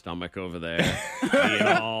flat stomach over there. Being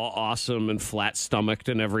all awesome and flat-stomached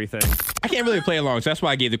and everything. I can't really play along, so that's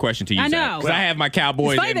why I gave the question to you, I know. Zach. 'Cause I have my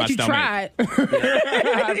Cowboys It's funny in my that you stomach. tried.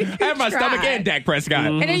 I have my stomach and Dak Prescott.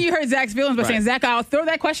 And then you heard Zach's feelings by saying, Zach, I'll throw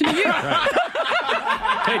that question to you.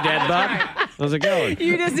 Hey, Dad Bob. How's it going?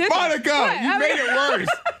 You just did Monica, that. you made it worse.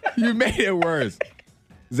 You made it worse.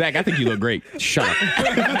 Zach, I think you look great. Shut up.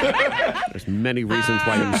 There's many reasons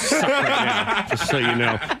why you suck right now, just so you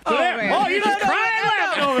know. Man. You just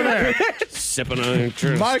crying over there. Sipping on your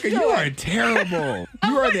truth. Monica, you are terrible.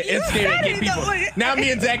 You are the instigator to get people. Now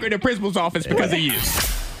me and Zach are in the principal's office because of you.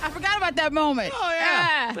 I forgot about that moment. Oh,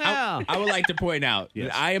 yeah. I would like to point out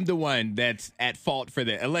that I am the one that's at fault for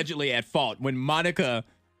the allegedly at fault when Monica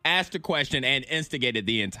asked a question and instigated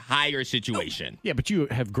the entire situation. Yeah, but you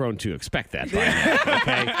have grown to expect that by now,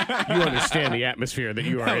 okay? You understand the atmosphere that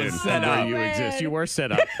you are in and where you exist. You were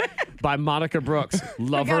set up by Monica Brooks,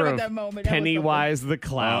 lover about of that moment. That was Pennywise the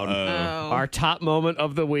Clown. Our top moment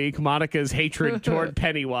of the week, Monica's hatred toward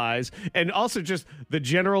Pennywise, and also just the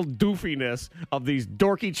general doofiness of these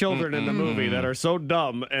dorky children in the movie that are so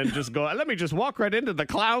dumb and just go, let me just walk right into the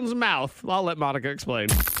clown's mouth. I'll let Monica explain.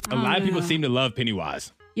 A lot of people seem to love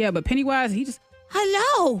Pennywise. Yeah, but Pennywise, he just,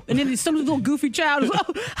 hello. And then some little goofy child is, oh,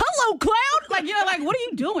 hello, clown. Like, you know, like, what are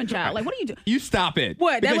you doing, child? Like, what are you doing? You stop it.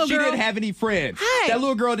 What, that because little she girl? didn't have any friends. Hey. That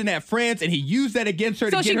little girl didn't have friends, and he used that against her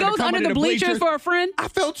So to she get her goes to come under the bleachers for a friend? I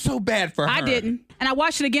felt so bad for her. I didn't. And I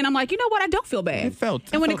watched it again. I'm like, you know what? I don't feel bad. It felt,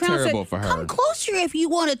 and when it the felt clown terrible said, for her. come closer if you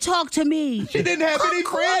want to talk to me. She didn't have any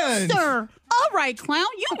friends. Closer. All right, clown.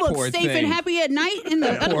 You look Poor safe thing. and happy at night in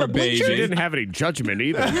the under Poor the bleachers. She didn't have any judgment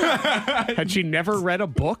either. Had she never read a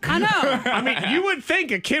book? I know. I mean, you would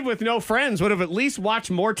think a kid with no friends would have at least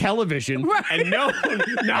watched more television and known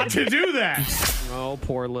not to do that. Oh,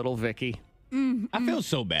 poor little Vicky. I feel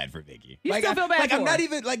so bad for Vicky. You still feel bad Like, for I'm her. not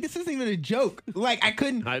even, like, this isn't even a joke. Like, I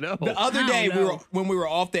couldn't. I know. The other I day, don't know. when we were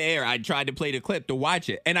off the air, I tried to play the clip to watch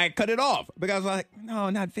it, and I cut it off because I was like, no,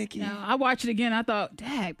 not Vicky. No, I watched it again. I thought,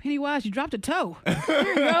 dang, Pennywise, you dropped a toe. Here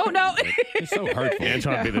you go. No. It's so hurtful.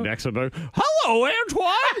 Antoine be the next one. Hello,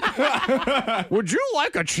 Antoine. Would you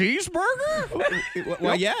like a cheeseburger?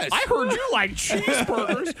 Well, yes. I heard you like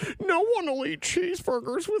cheeseburgers. No one will eat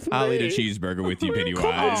cheeseburgers with me. I'll eat a cheeseburger with you, Come, would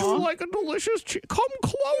Pennywise. you like a delicious Come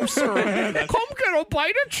closer. Come get a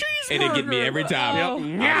bite of cheeseburger. It'd get me every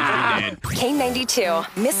time. Yep.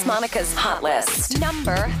 K92, Miss Monica's Hot List.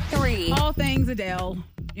 Number 3. All things Adele.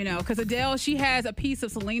 You know, because Adele, she has a piece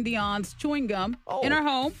of Celine Dion's chewing gum in her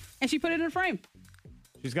home, and she put it in a frame.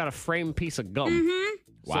 She's got a framed piece of gum.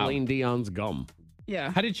 Wow. Celine Dion's gum.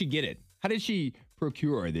 Yeah. How did she get it? How did she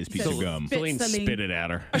procure this piece of gum? Celine Celine. spit it at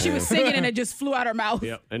her. Or she was singing and it just flew out her mouth.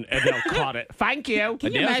 Yep, and Adele caught it. Thank you.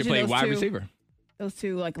 Can you Adele should imagine play those wide two? receiver. Those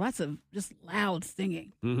two, like lots of just loud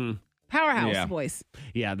singing. Mm-hmm. Powerhouse Yeah. voice.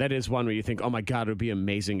 Yeah, that is one where you think, oh my God, it would be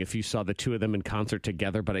amazing if you saw the two of them in concert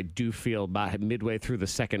together. But I do feel by midway through the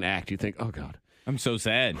second act, you think, oh God, I'm so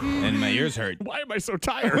sad, and my ears hurt. why am I so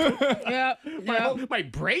tired? Yep. My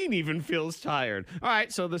brain even feels tired. All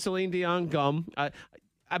right, so the Celine Dion gum.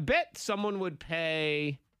 I bet someone would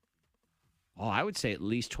pay, I would say at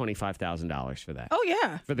least $25,000 for that. Oh,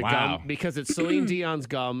 yeah. For the Wow. gum, because it's Celine Dion's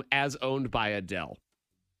gum as owned by Adele.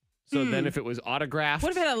 So then if it was autographed.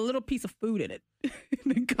 What if it had a little piece of food in it?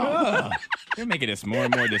 The gum. Ugh. You're making this more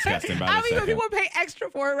and more disgusting by the I mean, second. people pay extra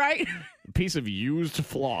for it, right? A piece of used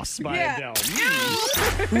floss by Yeah.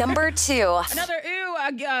 Adele. Number 2. Another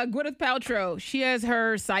Gwyneth Paltrow. She has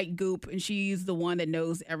her site Goop, and she's the one that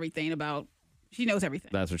knows everything about. She knows everything.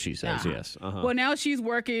 That's what she says, Uh-huh. yes. Uh-huh. Well, now she's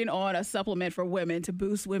working on a supplement for women to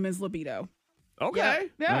boost women's libido. Okay.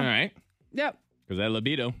 Yeah. All right. Yep. Because that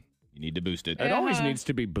libido, you need to boost it. It always Uh-huh. needs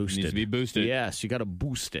to be boosted. Needs to be boosted. Yes, you got to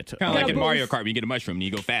boost it. Kind of like Gotta in Mario boost. Kart, when you get a mushroom and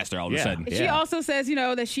you go faster all of a Yeah. sudden. She also says,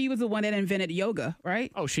 that she was the one that invented yoga, right?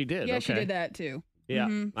 Oh, she did? Yeah, okay. she did that too. Yeah.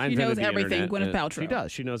 Mhm. I She invented knows the everything, internet. Gwyneth Paltrow. She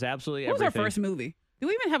does. She knows absolutely What was everything. her first movie? Do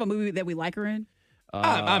we even have a movie that we like her in?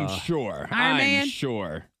 I'm sure. Iron Man? I'm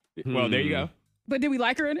sure. Well, there you go. But did we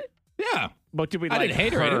like her in it? Yeah. But did we I like didn't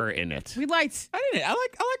hate her her in it? We liked. I didn't. I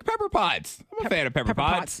like Pepper Potts. I'm a fan of Pepper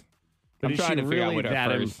Potts. But I'm is trying she to figure out really what her that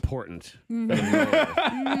first. important?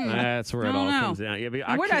 Mm-hmm. That's where it I all don't know. comes down. Yeah, but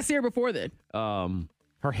And where did I see her before then?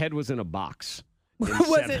 her head was in a box.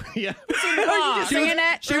 Was it? Yeah. Are you just saying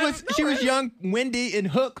that? She was young Wendy in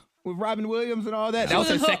Hook with Robin Williams and all that. That was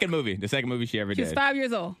her was in Hook. second movie. The second movie she ever She was did. 5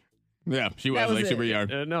 years old. Yeah, she That was was like super it.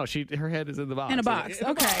 young. No, her head is in the box. In a box.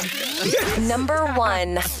 Okay. Number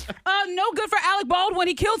 1. No good for Alec Baldwin.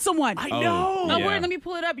 He killed someone. I Oh, know. Oh, yeah. wait, let me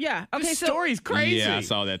pull it up. Yeah. Okay, This so story's crazy. Yeah, I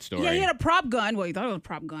saw that story. yeah, he had a prop gun. Well, he thought it was a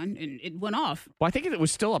prop gun, and it went off. Well, I think it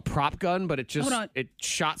was still a prop gun, but it just Hold on. it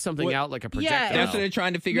shot something What- out like a Yeah. projectile. That's what they're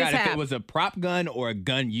trying to figure out if Mishap. it was a prop gun or a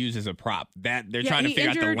gun used as a prop. That they're Yeah, trying to he figure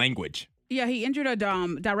out injured- the language. Yeah, he injured a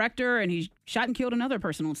director, and he shot and killed another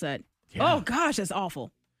person on set. Yeah. Oh gosh, that's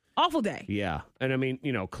awful. Awful day. Yeah, and I mean,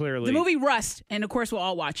 clearly The movie Rust, and of course we'll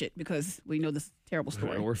all watch it because we know this terrible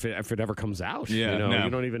story. Or if it ever comes out, Yeah, no. you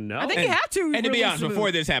don't even know. I think you have to. And to be release honest, the before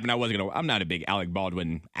movie. this happened, I'm not a big Alec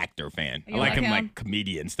Baldwin actor fan. You I like like him him? like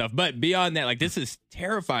comedian stuff. But beyond that, like this is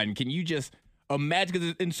terrifying. Can you just imagine?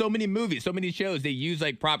 Because in so many movies, so many shows, they use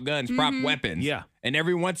like prop guns, prop weapons. Yeah. And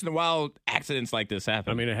every once in a while, accidents like this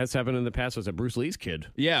happen. I mean, it has happened in the past. Was it Bruce Lee's kid?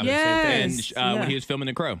 yeah. Yes. And when Yeah. he was filming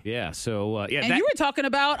The Crow. Yeah. So and you were talking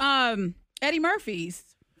about Eddie Murphy's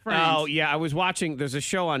friend. Oh, yeah. I was watching, there's a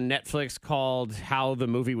show on Netflix called How the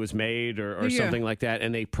Movie Was Made or Yeah. something like that.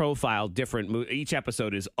 And they profile different, each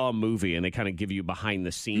episode is a movie and they kind of give you behind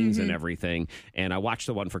the scenes and everything. And I watched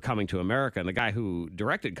the one for Coming to America. And the guy who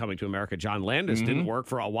directed Coming to America, John Landis, didn't work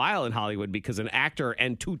for a while in Hollywood because an actor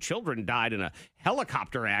and 2 children died in a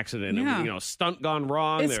helicopter accident. Yeah. And, stunt gone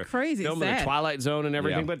wrong. It's They're crazy. It's filming the sad. Twilight Zone and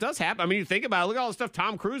everything. Yeah. But it does happen. I mean, you think about it. Look at all the stuff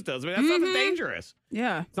Tom Cruise does. I mean, that stuff is dangerous.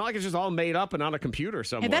 Yeah. It's not like it's just all made up and on a computer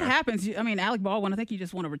somewhere. And that happens. I mean, Alec Baldwin, I think you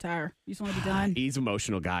just want to retire. You just want to be done. He's an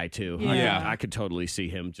emotional guy too. Yeah. I could totally see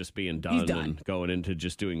him just being done, He's done. and going into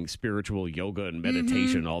just doing spiritual yoga and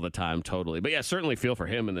meditation all the time. Totally, but yeah, certainly feel for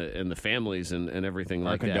him and the families and everything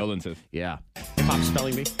Our like that. condolences. Yeah. Pop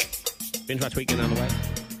spelling bee. Binge watch weekend on the way.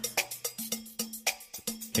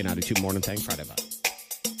 K92 morning thing Friday vibe.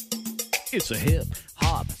 It's a hip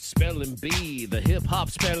hop spelling bee. The hip hop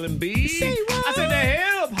spelling bee. Say what? I said the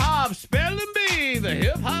hip hop spelling bee. The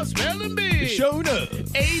hip hop spelling bee. Showed up.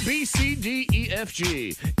 A, B, C, D, E, F,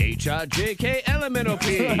 G, H, I, J, K, L, M, N, O,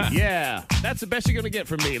 P. Yeah, that's the best you're going to get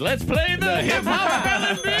from me. Let's play the hip hop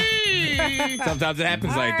spelling bee. Sometimes it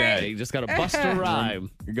happens like that. You just got to bust a rhyme.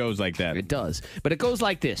 It goes like that. It does. But it goes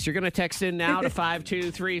like this. You're going to text in now to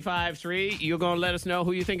 52353. You're going to let us know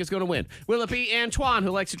who you think is going to win. Will it be Antoine, who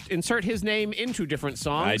likes to insert his name into different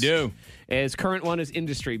songs? I do. His current one is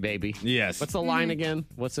Industry Baby. Yes. What's the line again?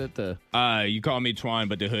 What's it? You call me Twan,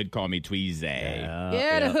 but the hood call me Tweezy.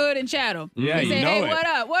 Yeah, the hood and Chatham. Yeah, They you say, know hey, it. what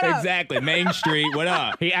up? What up? Exactly. Main Street. What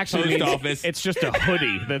up? He actually Post means office. it's just a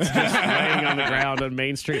hoodie that's just laying on the ground on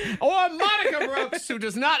Main Street. Or Monica Brooks, who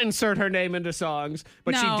does not insert her name into songs,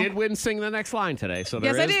 but No. she did win Sing the Next Line today. So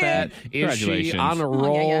there Yes, I is did. that. Is she Congratulations. on a Oh,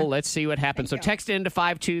 roll? yeah, yeah. Let's see what happens. So Thank you. text in to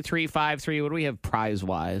 52353. What do we have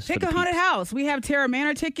prize-wise? Pick for a the haunted peeps? house. We have Terra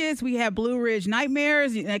Manor tickets. We have Blue Ridge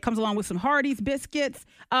Nightmares. That comes along with some Hardee's biscuits.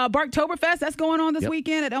 Barktoberfest, that's going on this Yep.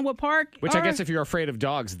 weekend at Elmwood Park. Which I guess if you're afraid of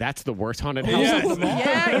dogs, that's the worst haunted house. Yes. of them all.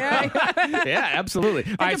 yeah. Yeah, absolutely.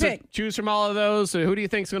 All right, a so pick. choose from all of those. So who do you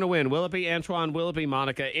think's going to win? Will it be Antoine? Will it be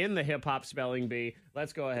Monica in the hip-hop spelling bee?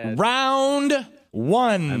 Let's go ahead. Round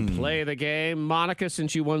one. And play the game. Monica,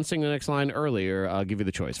 since you won Sing the Next Line earlier, I'll give you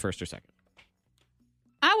the choice, first or second.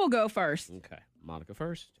 I will go first. Okay. Monica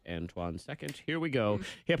first, Antoine second. Here we go.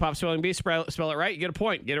 Hip hop spelling bee. Spell it right, you get a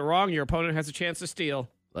point. Get it wrong, your opponent has a chance to steal.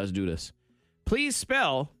 Let's do this. Please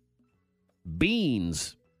spell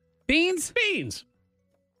beans. Beans? Beans.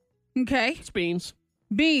 Okay. It's beans.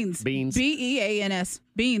 Beans. Beans. Beans.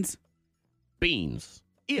 Beans. Beans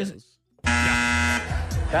is.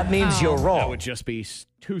 That means you're That wrong. would just be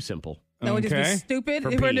too simple. That would just be Okay. stupid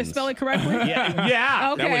For if we were to beans. spell it correctly.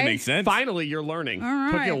 Yeah. Okay. That would make sense. Finally, you're learning.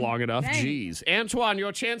 All Took you right. long enough. Dang. Jeez. Antoine,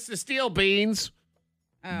 your chance to steal beans.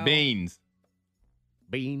 Oh. Beans.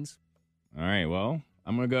 Beans. All right. Well,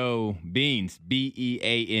 I'm gonna go beans.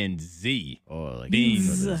 Beanz. Oh, like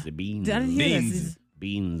Beans. Beans. I didn't hear Beans. that.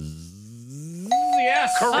 Beans.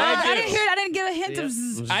 Yes, Oh, correct. I didn't hear it. I didn't get a hint of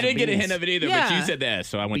zzz. I didn't get a hint of it either, but Yeah. you said that,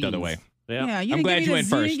 so I went the other way. Yeah. Yeah, you I'm didn't glad give you me went the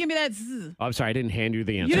zzz. You first. didn't give me that zzz. I'm sorry, I didn't hand you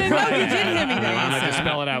the answer. didn't know you did hand me that. I'm going to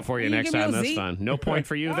spell it out for you You next give me time. a That's Z? fine. No point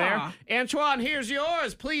for you there. Ah. Antoine, here's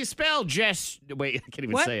yours. Please spell Jess. Wait, I can't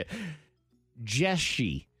even What? say it.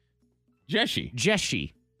 Jessie. Jessie.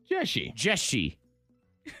 Jessie. Jessie. Jessie.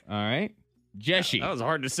 All right. Jeshi. That was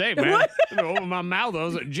hard to say, man. Over my mouth, I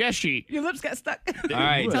was like, Jeshi. Your lips got stuck. All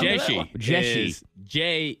right, Jeshi. Jeshi. Is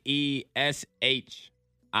Jeshi.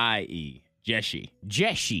 Jeshi.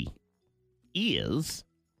 Jeshi is.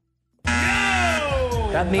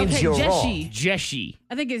 That means Okay, you're Jeshi. wrong. Jeshi.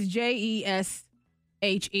 I think it's Jeshe.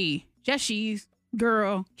 Jeshi's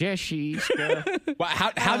girl. Jeshi's girl. Well,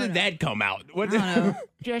 how did that come out? What? I don't know.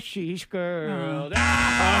 Jeshi's girl.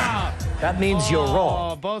 That means you're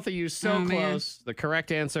wrong. Oh, both of you so Oh, man. close. The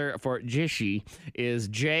correct answer for Jeshi is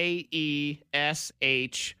Jeshi.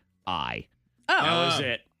 Oh. That was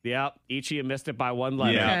it. Yep. Each of you missed it by one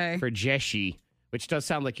letter Yeah. Okay. for Jeshi, which does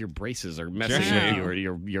sound like your braces are messing Jeshi. with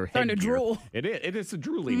you or your head. Starting to drool. It is a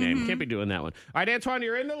drooly name. Can't be doing that one. All right, Antoine,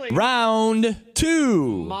 you're in the lead. Round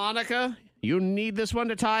 2. Monica, you need this one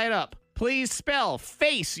to tie it up. Please spell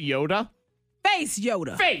face Yoda. Face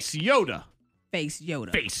Yoda. Face Yoda. Face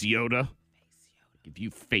Yoda. Face Yoda. Give you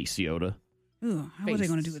face Yoda. Ooh, what are they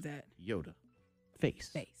going to do with that? Yoda. Face.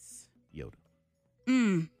 Face. Yoda.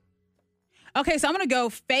 Okay, so I'm going to go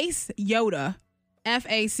face Yoda.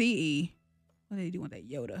 FACE. What are they doing with that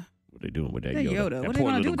Yoda? What are they doing with that That Yoda? Yoda. That What are they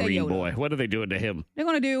poor gonna do little with that green Yoda? boy. What are they doing to him? They're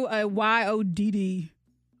going to do a YODDA.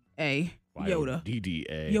 Yoda.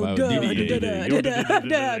 DDA.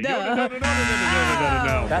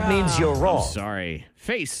 That means you're wrong. Sorry.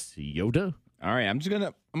 Face Yoda. All right, I'm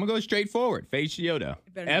gonna go straight forward. Face Yoda.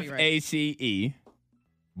 better not be right.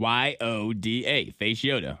 FACEYODA. Face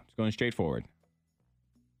Yoda. It's going straight forward.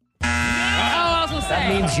 Oh, I was going to That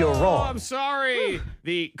say. means you're Oh, wrong. I'm sorry.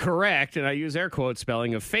 The correct, and I use air quote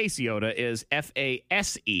spelling of face Yoda is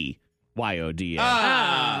FASEYODA.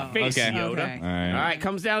 Face okay. Yoda. Okay. All right. All right,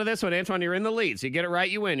 comes down to this one. Antoine, you're in the lead. So you get it right,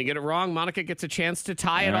 you win. You get it wrong, Monica gets a chance to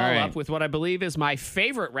tie it all right. up with what I believe is my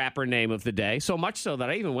favorite rapper name of the day. So much so that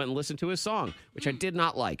I even went and listened to his song, which I did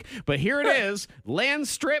not like. But here it is, Land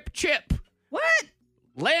Strip Chip. What?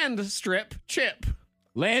 Land Strip Chip.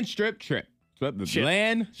 Land strip trip. Chip.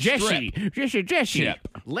 Land Jesse. strip. Jesse. Chip.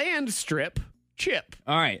 Land Strip Chip.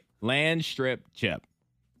 All right. Land strip chip.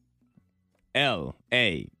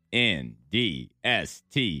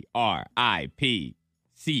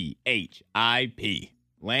 LANDSTRIPCHIP.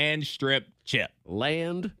 Land strip chip.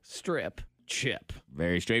 Land Strip Chip.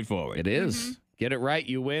 Very straightforward. It is. Get it right,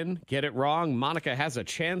 you win. Get it wrong, Monica has a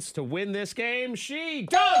chance to win this game. She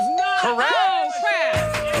does not. Correct. Oh,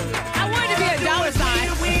 crap. I wanted to be a dollar sign.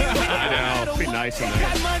 I know. Be nice in there.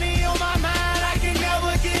 Got money on my mind, I can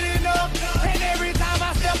never get enough. And every time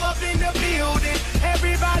I step up in the building,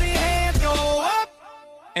 everybody hands go up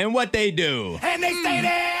And what they do. and they stay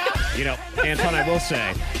there. You know, Anton, I will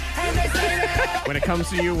say, And they stay there. when it comes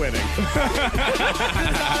to you winning, All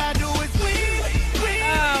I do is win.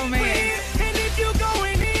 Oh, man. Win. And if you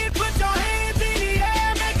going in, put your hands in the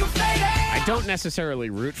air, make them stay there. I don't necessarily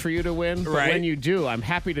root for you to win, but Right. when you do, I'm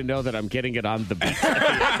happy to know that I'm getting it on the beat.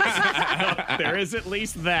 There is at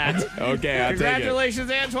least that. Okay, I'll take it.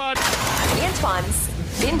 Congratulations, Antoine. Antoine's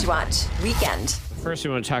Binge Watch Weekend. First,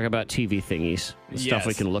 we want to talk about TV thingies, the stuff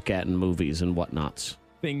we Yes. can look at in movies and whatnots.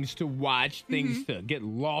 Things to watch, things to get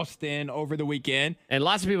lost in over the weekend. And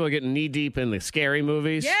lots of people are getting knee deep in the scary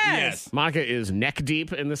movies. Yes. Monica is neck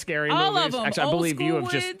deep in the scary All movies. of them. Actually, I Old believe you school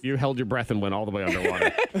have just ones. you held your breath and went all the way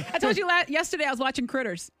underwater. I told you yesterday I was watching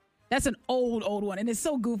Critters. That's an old one, and it's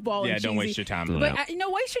so goofball Yeah, and don't cheesy. waste your time on But that.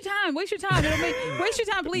 waste your time. Waste your time. Waste your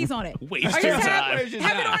time, please, on it. Waste Or your just time. Waste your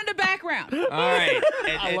have it time. on in the background. All right.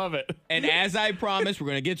 I love it. And as I promised, we're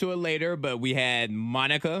going to get to it later, but we had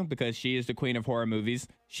Monica, because she is the queen of horror movies.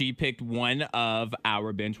 She picked one of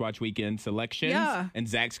our Binge Watch Weekend selections. Yeah. And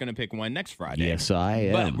Zach's going to pick one next Friday. Yes, I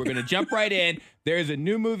am. But we're going to jump right in. There's a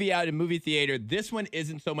new movie out in movie theater. This one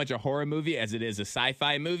isn't so much a horror movie as it is a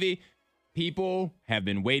sci-fi movie. People have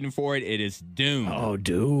been waiting for it. It is Dune. Oh,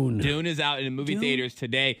 Dune. Dune is out in the movie theaters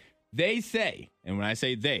today. They say, and when I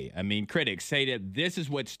say they, I mean critics, say that this is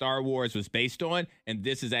what Star Wars was based on, and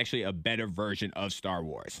this is actually a better version of Star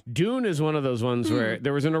Wars. Dune is one of those ones where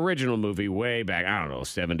there was an original movie way back, I don't know,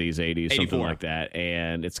 70s, 80s, something 84. like that.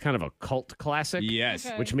 And it's kind of a cult classic. Yes.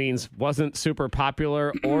 Okay. Which means wasn't super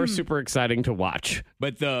popular or super exciting to watch.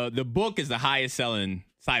 But the book is the highest selling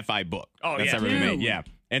sci-fi book that's yeah. ever been made. Dude. Yeah.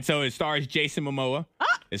 And so it stars Jason Momoa.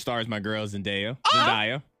 It stars my girl Zendaya.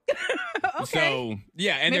 Okay. So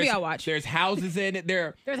yeah, and Maybe there's, I'll watch. There's houses in it.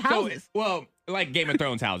 There's houses? Well, like Game of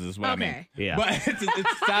Thrones houses is what I mean. Okay. Yeah. But it's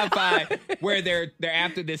sci-fi where they're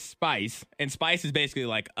after this spice, and spice is basically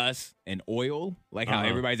like us and oil, like how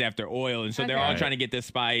everybody's after oil, and so they're all Okay. trying to get this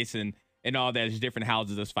spice, and and all that. There's different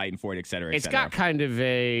houses that's fighting for it, et cetera, et It's cetera. got kind of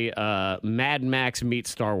a Mad Max meets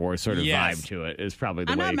Star Wars sort of Yes. vibe to it. Is probably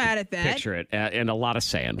the I'm way not you mad could at that. picture it, and a lot of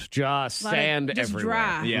sand, just sand just everywhere.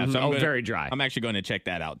 dry. Yeah, so Mhm. very dry. I'm actually going to check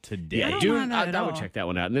that out today. Yeah, I don't dude, mind that at I would all. check that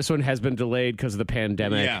one out. And this one has been delayed because of the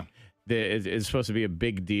pandemic. Yeah. It's supposed to be a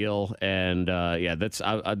big deal, and that's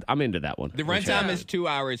I'm into that one. The runtime is 2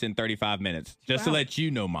 hours and 35 minutes. Just to Wow. let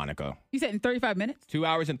you know, Monica. You said in 35 minutes? 2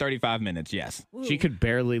 hours and 35 minutes, yes. She could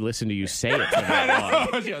barely listen to you say it. For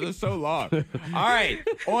that long. Yeah, that's so long. All right.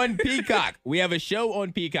 On Peacock, we have a show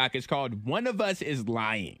on Peacock. It's called One of Us is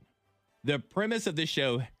Lying. The premise of the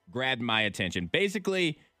show grabbed my attention.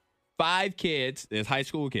 Basically, 5 kids, there's high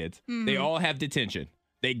school kids, they all have detention.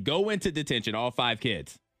 They go into detention, all 5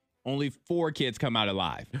 kids. Only 4 kids come out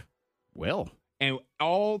alive. Well, And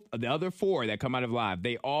all of the other 4 that come out alive,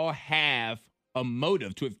 they all have a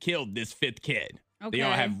motive to have killed this 5th kid. They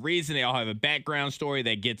all Okay. have reason. They all have a background story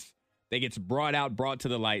that gets brought to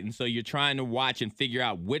the light. And so you're trying to watch and figure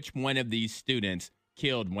out which one of these students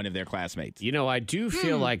killed one of their classmates. you know, I do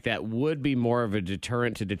feel like that would be more of a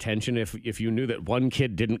deterrent to detention if you knew that one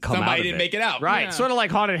kid didn't come out. Somebody of didn't make it out. Right. Yeah. Sort of like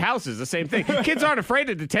haunted houses, the same thing. Kids aren't afraid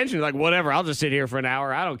of detention. They're like, whatever, I'll just sit here for an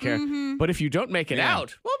hour. I don't care. But if you don't make it Yeah.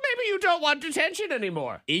 out, well, maybe you don't want detention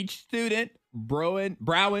anymore. Each student,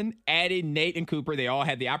 Browen, Addie, Nate, and Cooper, they all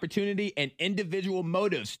had the opportunity and individual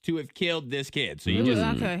motives to have killed this kid. So you just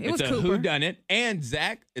Okay. It was it's a Cooper. whodunit. And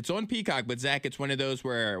Zach, it's on Peacock, but Zach, it's one of those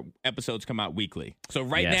where episodes come out weekly. So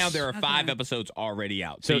right Yes. now there are 5 episodes already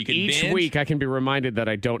out. So you can each binge. week I can be reminded that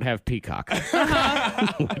I don't have Peacock,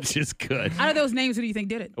 which is good. Out of those names, who do you think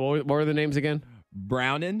did it? What were the names again?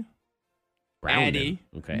 Brownin, Brownin. Addie,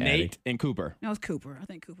 Okay, Nate, Addie. and Cooper. No, it's Cooper. I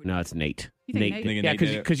think Cooper. No, it's Nate. You think Nate? Think Yeah, Nate did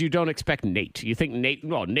it? because you don't expect Nate. You think Nate?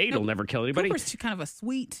 Well, Nate will never kill anybody. Cooper's kind of a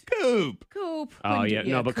sweet. Coop. Coop. Oh Wouldn't yeah, do-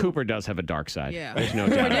 no, but Cooper does have a dark side. Yeah. There's no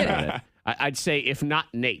Cooper doubt did about it. I'd say if not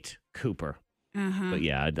Nate, Cooper. Uh-huh. But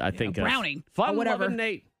yeah, I think Browning, or fun whatever. loving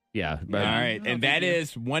Nate. Yeah, All but right. And that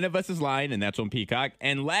is One of Us is Lying, and that's on Peacock.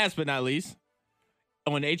 And last but not least,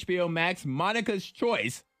 on HBO Max, Monica's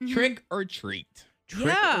Choice, Trick or Treat. Trick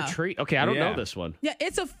Yeah. or treat. Okay, I don't Yeah. know this one. Yeah,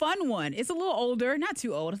 it's a fun one. It's a little older, not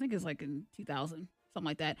too old. I think it's like in 2000, something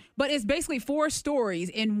like that. But it's basically 4 stories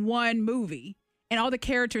in one movie, and all the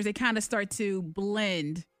characters they kind of start to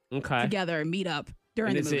blend Okay. together and meet up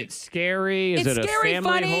during And the is movie. it scary? Is It's it a scary, family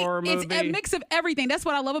funny. horror movie? It's a mix of everything. That's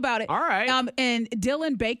what I love about it. All right. And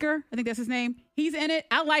Dylan Baker, I think that's his name. He's in it.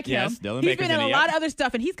 I like Yes, him. Dylan He's Baker's been in in a it, lot yep. of other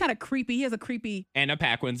stuff, and he's kind of creepy. He has a creepy. Anna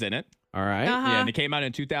Paquin's in it. All right. Uh-huh. Yeah, and it came out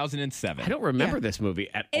in 2007. I don't remember Yeah. this movie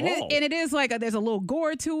at And all. it is like there's a little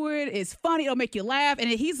gore to it. It's funny. It'll make you laugh. And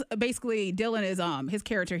he's basically Dylan is his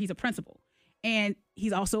character. He's a principal, and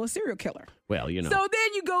he's also a serial killer. well, you know. So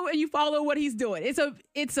then you go and you follow what he's doing.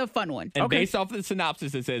 It's a fun one. And based off of the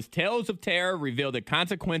synopsis, it says Tales of Terror reveal the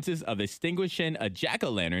consequences of extinguishing a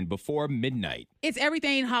jack-o'-lantern before midnight. It's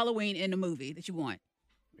everything Halloween in the movie that you want.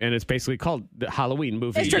 and it's basically called the Halloween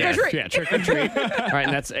movie. It's Trick or Treat. Yeah, Trick or Treat. All right,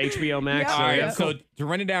 and that's HBO Max. Yeah. So, All right, yeah, so cool. to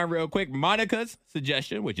run it down real quick, Monica's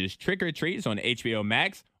suggestion, which is Trick or Treat, is on HBO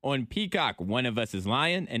Max. On Peacock, One of Us is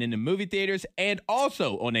Lying, and in the movie theaters, and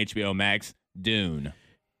also on HBO Max, Dune.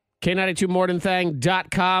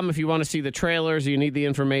 K92morningthang.com if you want to see the trailers, you need the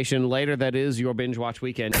information later. That is your binge watch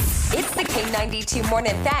weekend. It's the K92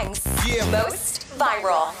 Morning Thangs. Most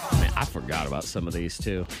viral. Man, I forgot about some of these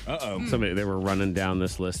too. Uh-oh. They were running down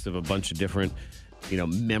this list of a bunch of different,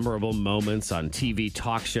 memorable moments on TV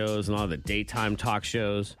talk shows and all the daytime talk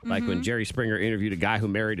shows. Like when Jerry Springer interviewed a guy who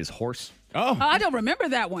married his horse. Oh, I don't remember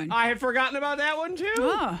that one. I had forgotten about that one too.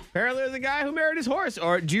 Oh. Apparently there's a guy who married his horse.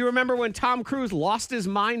 Or do you remember when Tom Cruise lost his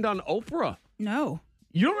mind on Oprah? No.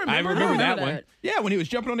 You don't remember I remember that remember one. that. Yeah, when he was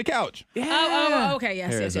jumping on the couch. Oh, okay.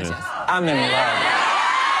 Yes, Here yes, it yes, is. yes. I'm in love.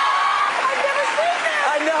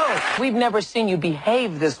 I know. We've never seen you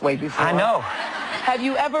behave this way before. I know. Have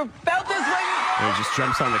you ever felt this way? And he just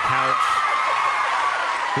jumps on the couch.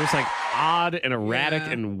 It was like odd and erratic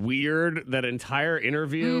Yeah. and weird, that entire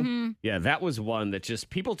interview. Yeah, that was one that just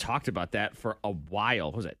people talked about that for a while.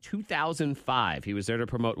 What was that 2005? He was there to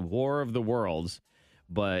promote War of the Worlds.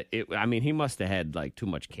 But he must have had like too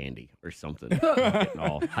much candy or something. Getting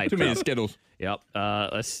all hyped Too many up. Skittles. Yep.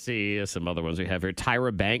 Let's see some other ones we have here.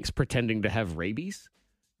 Tyra Banks pretending to have rabies.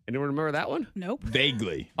 Anyone remember that one? Nope.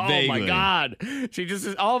 Vaguely. Oh my God! She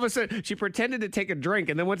just all of a sudden she pretended to take a drink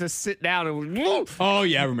and then went to sit down and was, Oh,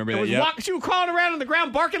 yeah, I remember that. she was Yep. crawling around on the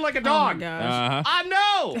ground barking like a dog. Oh my gosh. Uh-huh. I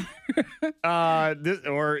know.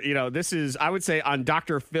 This is, I would say, on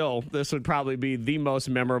Dr. Phil, this would probably be the most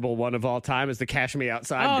memorable one of all time, is the Cash Me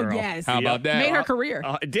Outside girl. Oh, yes. How about that? Made her career.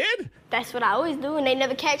 It did? That's what I always do, and they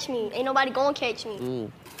never catch me. Ain't nobody gonna catch me.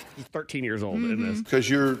 He's 13 years old in this. Because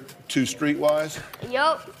you're too streetwise?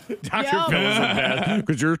 Yup. Dr. Phil is the best.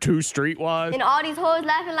 Because you're too streetwise. And all these hoes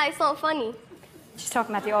laughing like something funny. She's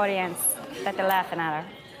talking about the audience, that they're laughing at her.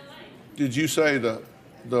 Did you say the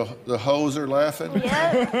hoes are laughing?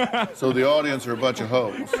 Yeah. So the audience are a bunch of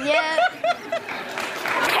hoes? Yeah.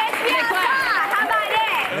 Catch me outside. How about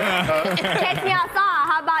that? Catch me outside.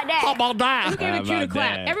 How about that? How about that? Who gave the cue to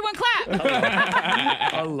clap? that? Everyone clap.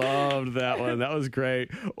 I loved that one. That was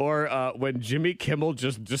great. Or when Jimmy Kimmel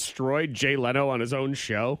just destroyed Jay Leno on his own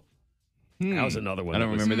show. That was another one. I don't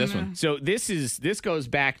remember this one. So this goes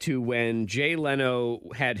back to when Jay Leno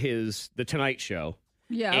had the Tonight Show.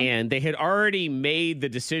 Yeah. And they had already made the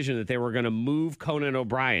decision that they were going to move Conan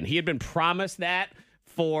O'Brien. He had been promised that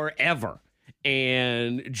forever.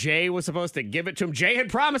 And Jay was supposed to give it to him. Jay had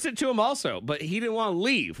promised it to him also, but he didn't want to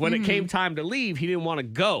leave. When it came time to leave, he didn't want to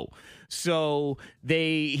go. So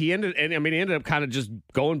he ended up kind of just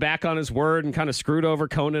going back on his word and kind of screwed over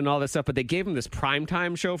Conan and all that stuff. But they gave him this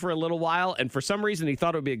primetime show for a little while. And for some reason, he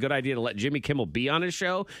thought it would be a good idea to let Jimmy Kimmel be on his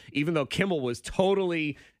show, even though Kimmel was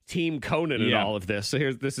totally Team Conan in all of this. So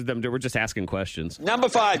this is them. We're just asking questions. Number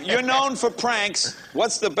 5, you're known for pranks.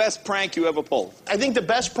 What's the best prank you ever pulled? I think the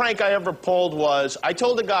best prank I ever pulled was I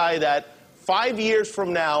told a guy that 5 years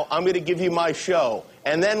from now, I'm going to give you my show.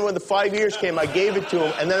 And then when the 5 years came, I gave it to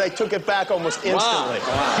him, and then I took it back almost instantly. Very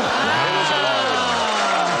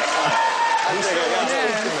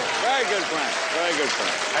good prank. Very good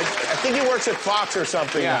prank. I think he works at Fox or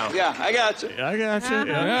something now. Yeah, I got you.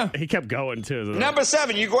 Yeah. He kept going, too. Number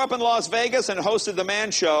 7, you grew up in Las Vegas and hosted the Man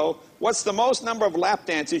Show. What's the most number of lap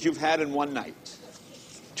dances you've had in one night?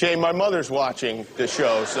 Jay, my mother's watching the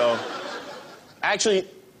show, so... Actually...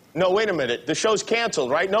 No, wait a minute. The show's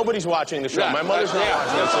canceled, right? Nobody's watching the show. My mother's not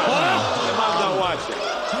watching the show. Your mom's not watching.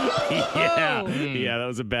 Yeah, that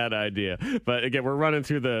was a bad idea. But again, we're running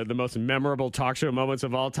through the most memorable talk show moments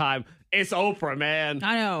of all time. It's Oprah, man.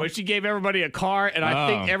 I know. When she gave everybody a car, and I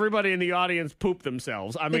think everybody in the audience pooped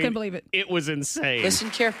themselves. I mean, couldn't believe it. It was insane.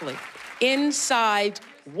 Listen carefully. Inside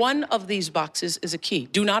one of these boxes is a key.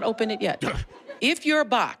 Do not open it yet. If your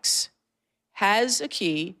box has a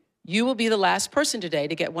key, you will be the last person today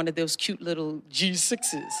to get one of those cute little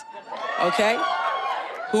G6s. Okay?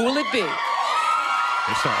 Who will it be?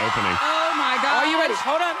 They start opening. Oh, my God. Are you ready?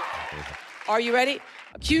 Hold on. Are you ready?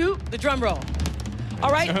 Cue the drum roll.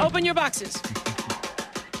 All right, open your boxes.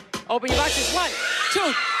 Open your boxes. 1,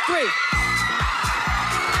 2, 3.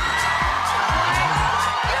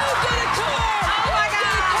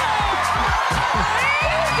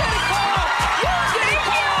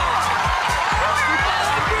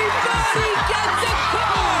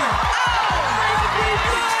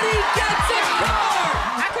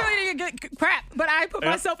 Crap, but I put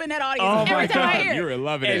myself in that audience every time I hear. You were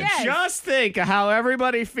loving it. And just think of how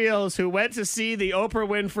everybody feels who went to see the Oprah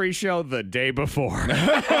Winfrey show the day before. Don't do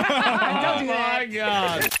that. My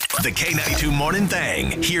God. The K92 Morning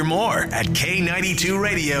Thang. Hear more at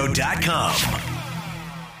K92Radio.com.